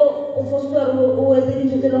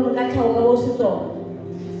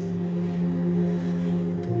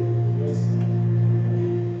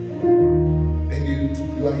 And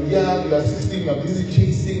you are young, you are 16, you are busy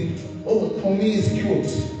chasing. Oh, for me it's cute.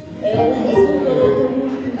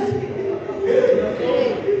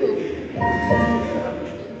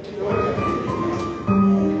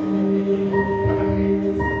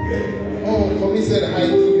 Oh, for me said hi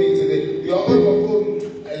to me today. You are on your phone.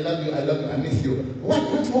 I love you, I miss you. What?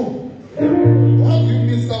 Oh. How do you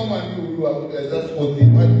miss someone you are just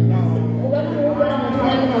 14? What?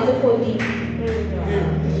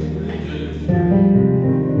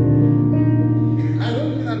 I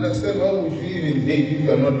don't even understand why would you even date if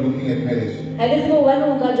you are not looking at marriage. You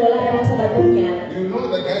know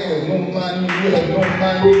the guy has no money, you have no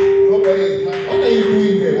money, nobody has money. What are you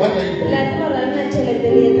doing there? What are you doing?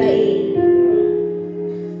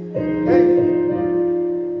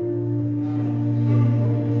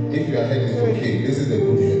 If your head is okay, this is a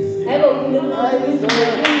good head.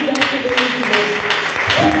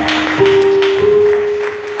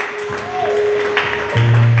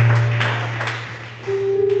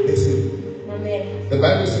 Listen, the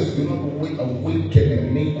Bible says do not awaken a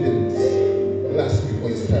maiden's lust before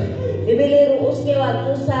it's time.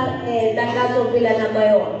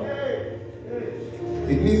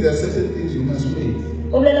 It means there are certain things you must wait.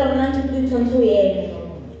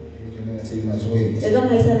 You must wait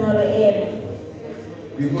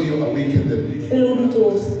before you awaken them.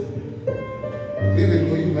 Even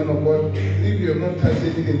for you, man of God, if you have not touched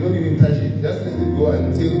anything, don't even touch it. Just let it go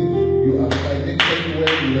until you are financially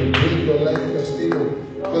well, you have built your life, you are stable.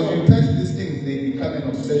 Because you touch these things, they become an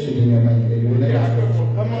obsession in your mind, and you will never stop.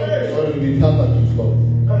 Or it will be tougher to stop.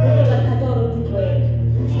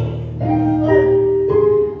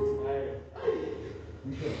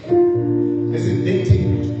 Listen,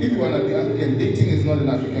 dating, if you want to be African, dating is not an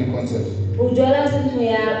African concept.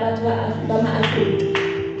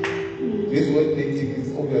 This word dating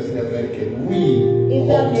is obviously American. We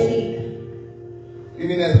court.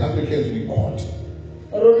 Even as Africans, we court.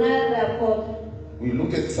 We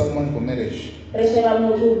look at someone for marriage. It's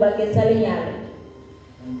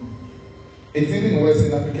even worse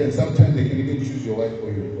in Africans. Sometimes they can even choose your wife for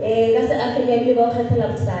you.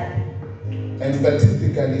 And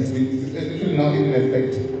statistically, it's especially now in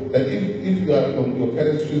effect that if your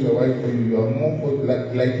parents choose a wife for you, you are more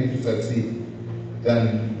likely to succeed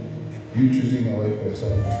than you choosing a wife for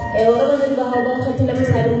yourself.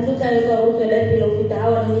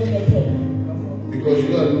 Because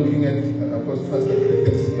you are looking at, of course, you are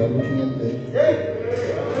looking at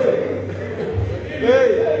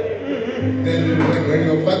then when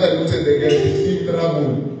your father looks at the girl, you see trouble.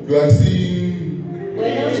 You are seeing.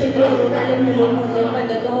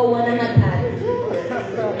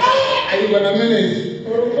 Are you gonna manage?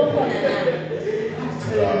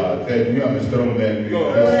 Then you are a strong man. You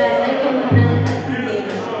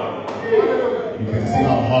can see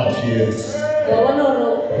how hot she is.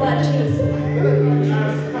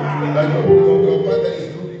 But your father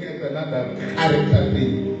is looking at another character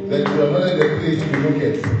thing that you are not in the place to look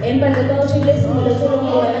at. Because you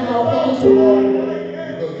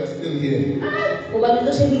are still here. You are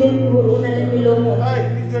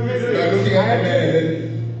looking at the man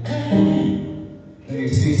and you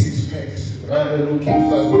see 6 packs. Rather looking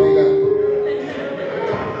for mega.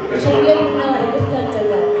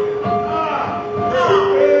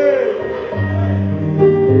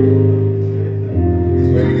 He's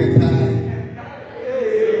wearing a tie.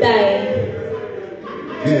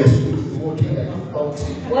 Yes, he's walking like a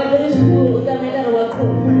fountain.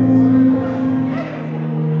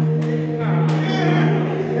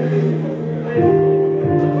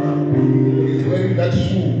 He's wearing that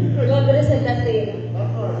shoe.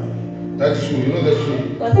 That shoe, you know that shoe?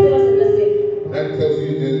 That tells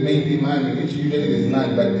you there may be money, which usually is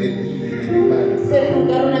not, but there usually may be money.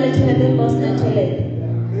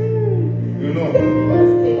 You know?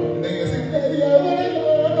 Then you say,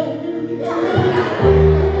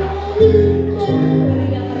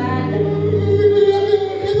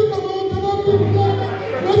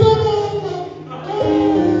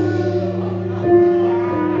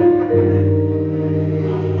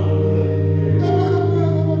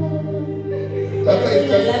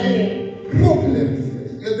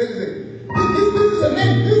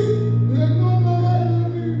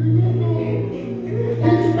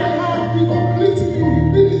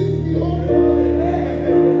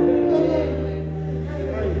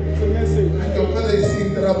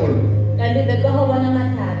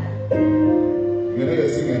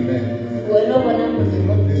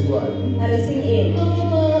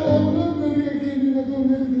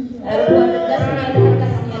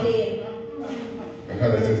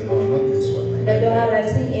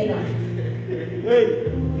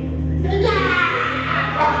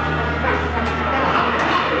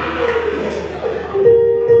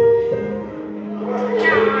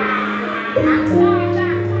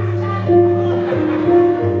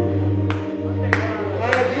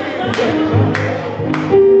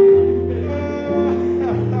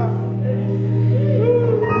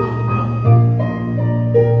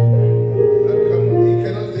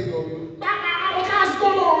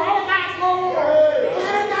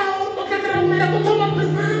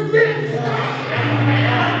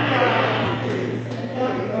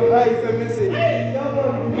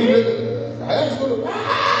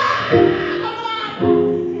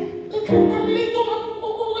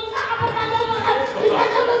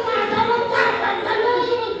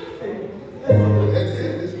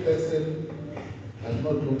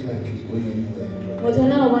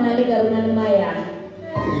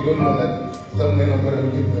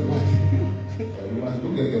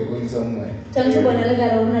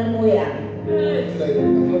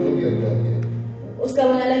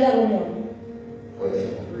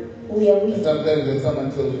 Sometimes when someone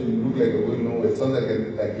tells you you look like you're going nowhere, it sounds like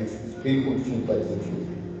it's painful truth, but it's the truth.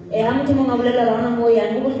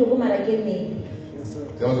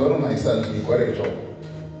 There was one of my sons, he got a job.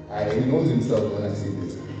 He knows himself when I say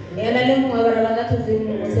this. I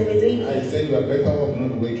said you are better off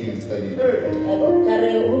not working and studying.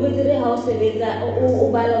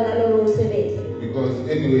 Because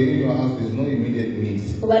anyway, in your house there's no immediate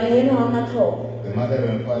needs. The mother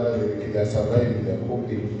and father, they are surviving, they are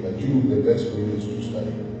coping, but you, the best for you is to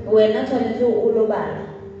study.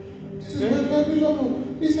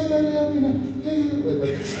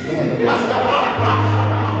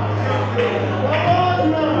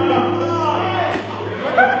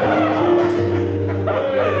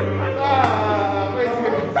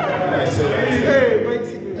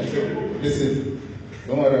 Listen,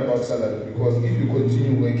 don't worry about salary, because if you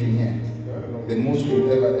continue working here, the most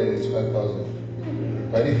you'll ever earn is 5,000.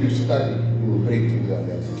 But if you study, you will break things like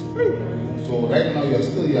that. So right now you are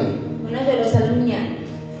still young.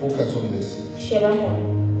 Focus on this.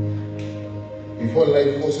 Before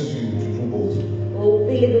life forces you to do both.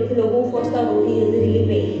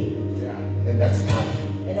 And that's tough.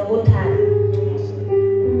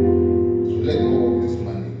 So let go of this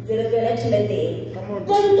money.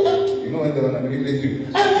 You know when they want to manipulate you.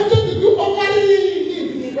 I wanted to do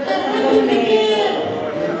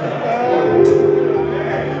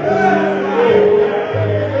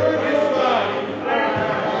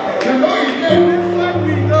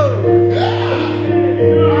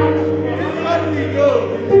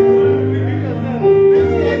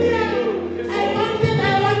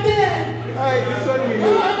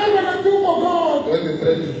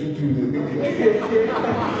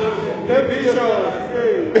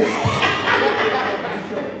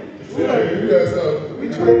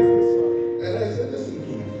Which way is this one? And I said, listen to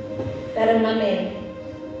me.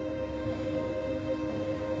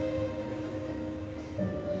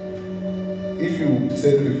 If you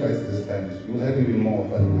sacrifice this time, you will have even more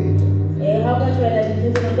of it later.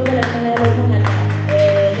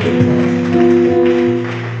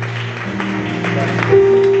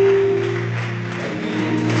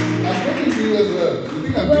 I'm talking to you as well. You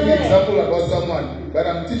think I'm giving an example about someone, but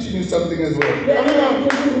I'm teaching you something as well. When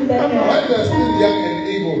you are still young and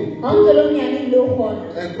able,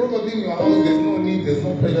 and probably in your house there's no need, there's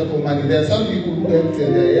no pressure for money. There are some people who have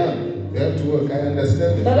till they're young. They have to work. I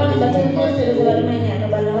understand it. That's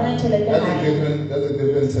a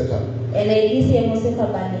different setup.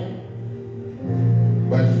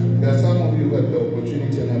 But there are some of you who have the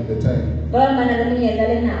opportunity and have the time.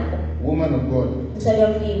 Woman of God,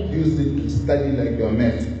 use it to study like you are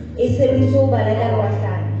meant.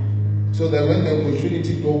 So that when the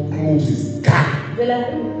opportunity door closes,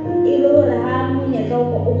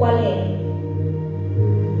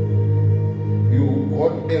 you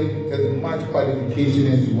got as much qualification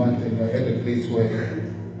as you want, and you're at a place where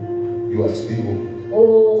you are stable.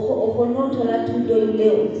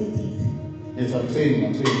 Yes, I'm saying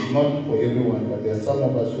it's not for everyone, but there are some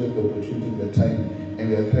of us who have the opportunity, the time, and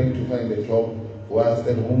we are trying to find a job whilst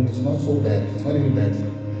at home. It's not so bad, it's not even bad.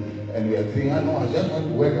 And we are saying, I just want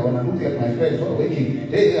to work, I want to look at my friends, not working.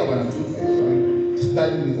 Hey, I want to do things.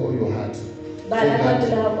 Study with all your heart.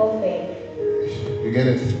 You get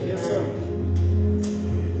it? Yes, sir.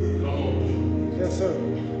 Yes, sir.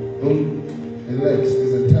 Don't relax.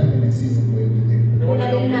 There's a time and a season for everything.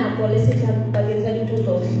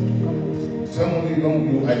 Some of you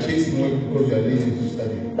are chasing work because you are lazy to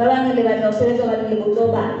study.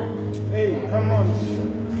 Hey, come on.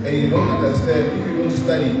 And you don't understand, if you don't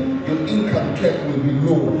study, your income cap will be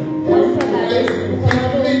low. Life will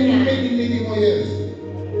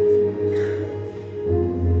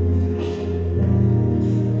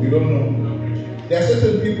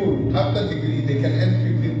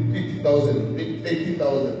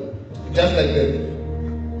Just like that.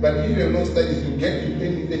 But if you have not studied, you get to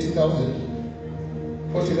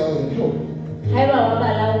 30,000, 40,000. No.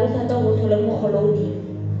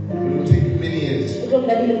 It will take many years. It's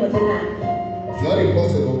not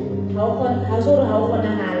impossible.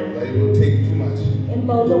 But it will take too much.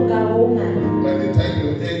 By the time you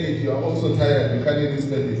end it, you are also tired. You can't even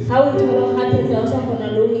spend it.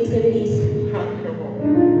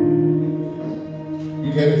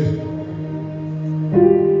 You get it?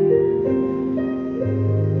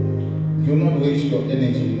 Do not waste your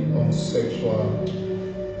energy on sexual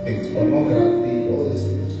things, pornography, all these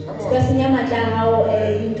things.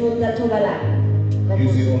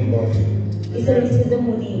 Use it on God.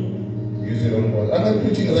 Use it on God. I'm not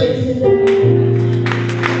preaching right.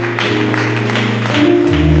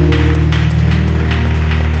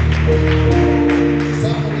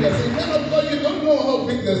 Somebody is saying, man of God, you don't know how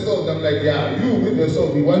big the soul. I'm like, yeah, you with the soul,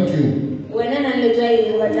 we want you.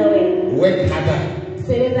 Work harder.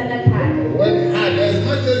 Work hard. As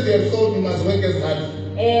much as you have sold, you must work as hard.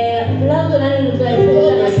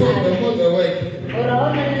 The more the work. You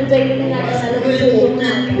must pray for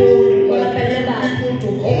people to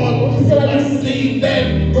God. You must see them.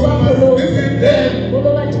 You must visit them.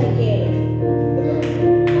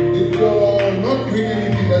 If you are not doing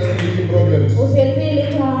anything, that's really problems.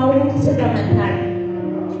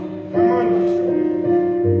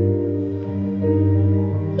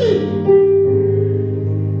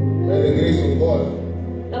 By the grace of God,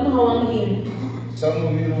 some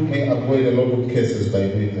of you may avoid a lot of cases by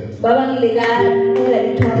doing that.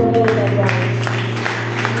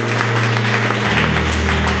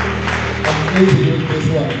 I'm going to use this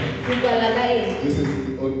one. This is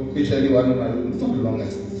officially one of my, it's not the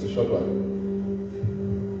longest, it's a short one.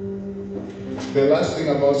 The last thing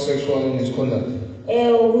about sexual misconduct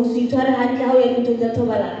is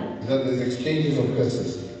that there's exchanges of curses.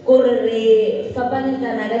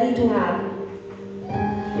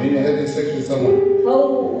 When you're having sex with someone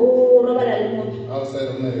outside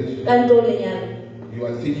of marriage, you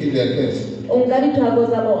are thinking their curse.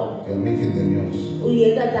 You are making them yours.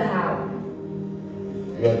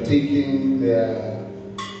 You are taking their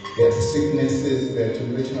sicknesses, their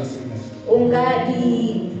generational sicknesses.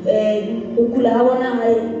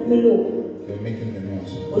 You are making them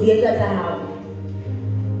yours.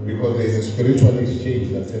 Because there is a spiritual exchange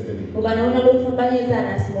that's happening.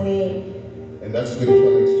 And that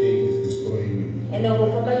spiritual exchange is destroying you.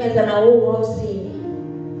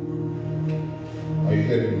 Are you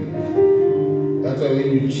hearing me? That's why when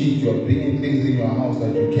you cheat, you are bringing things in your house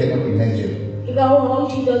that you cannot imagine.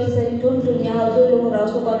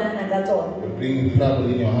 You're bringing trouble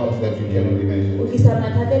in your house that you cannot imagine.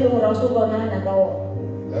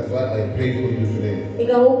 That's why I pray for you today.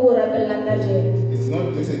 It's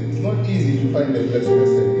not easy to find a blessed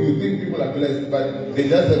person. You think people are blessed, but they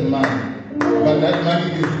just have money. But that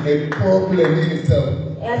money is a problem in itself.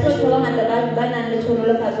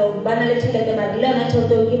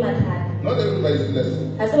 Not everybody is blessed.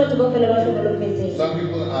 Some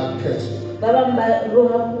people are cursed.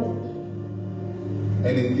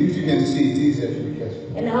 And if you can see, it's easier to be cursed.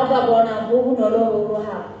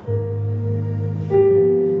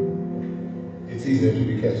 It's easier to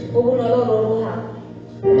be cursed.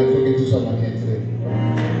 Am I talking to someone here today?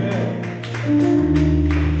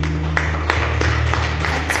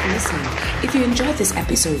 If you enjoyed this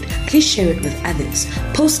episode, please share it with others,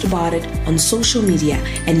 post about it on social media,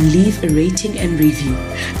 and leave a rating and review.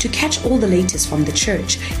 To catch all the latest from the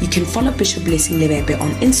church, you can follow Bishop Blessing Lebepe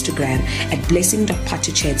on Instagram at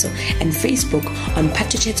blessing.patucheto and Facebook on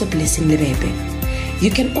Patucheto Blessing Lebepe. You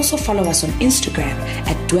can also follow us on Instagram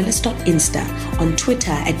at dwellers.insta, on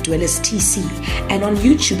Twitter at dwellerstc, and on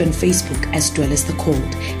YouTube and Facebook as Dwellers the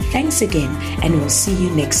Called. Thanks again, and we'll see you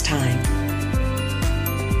next time.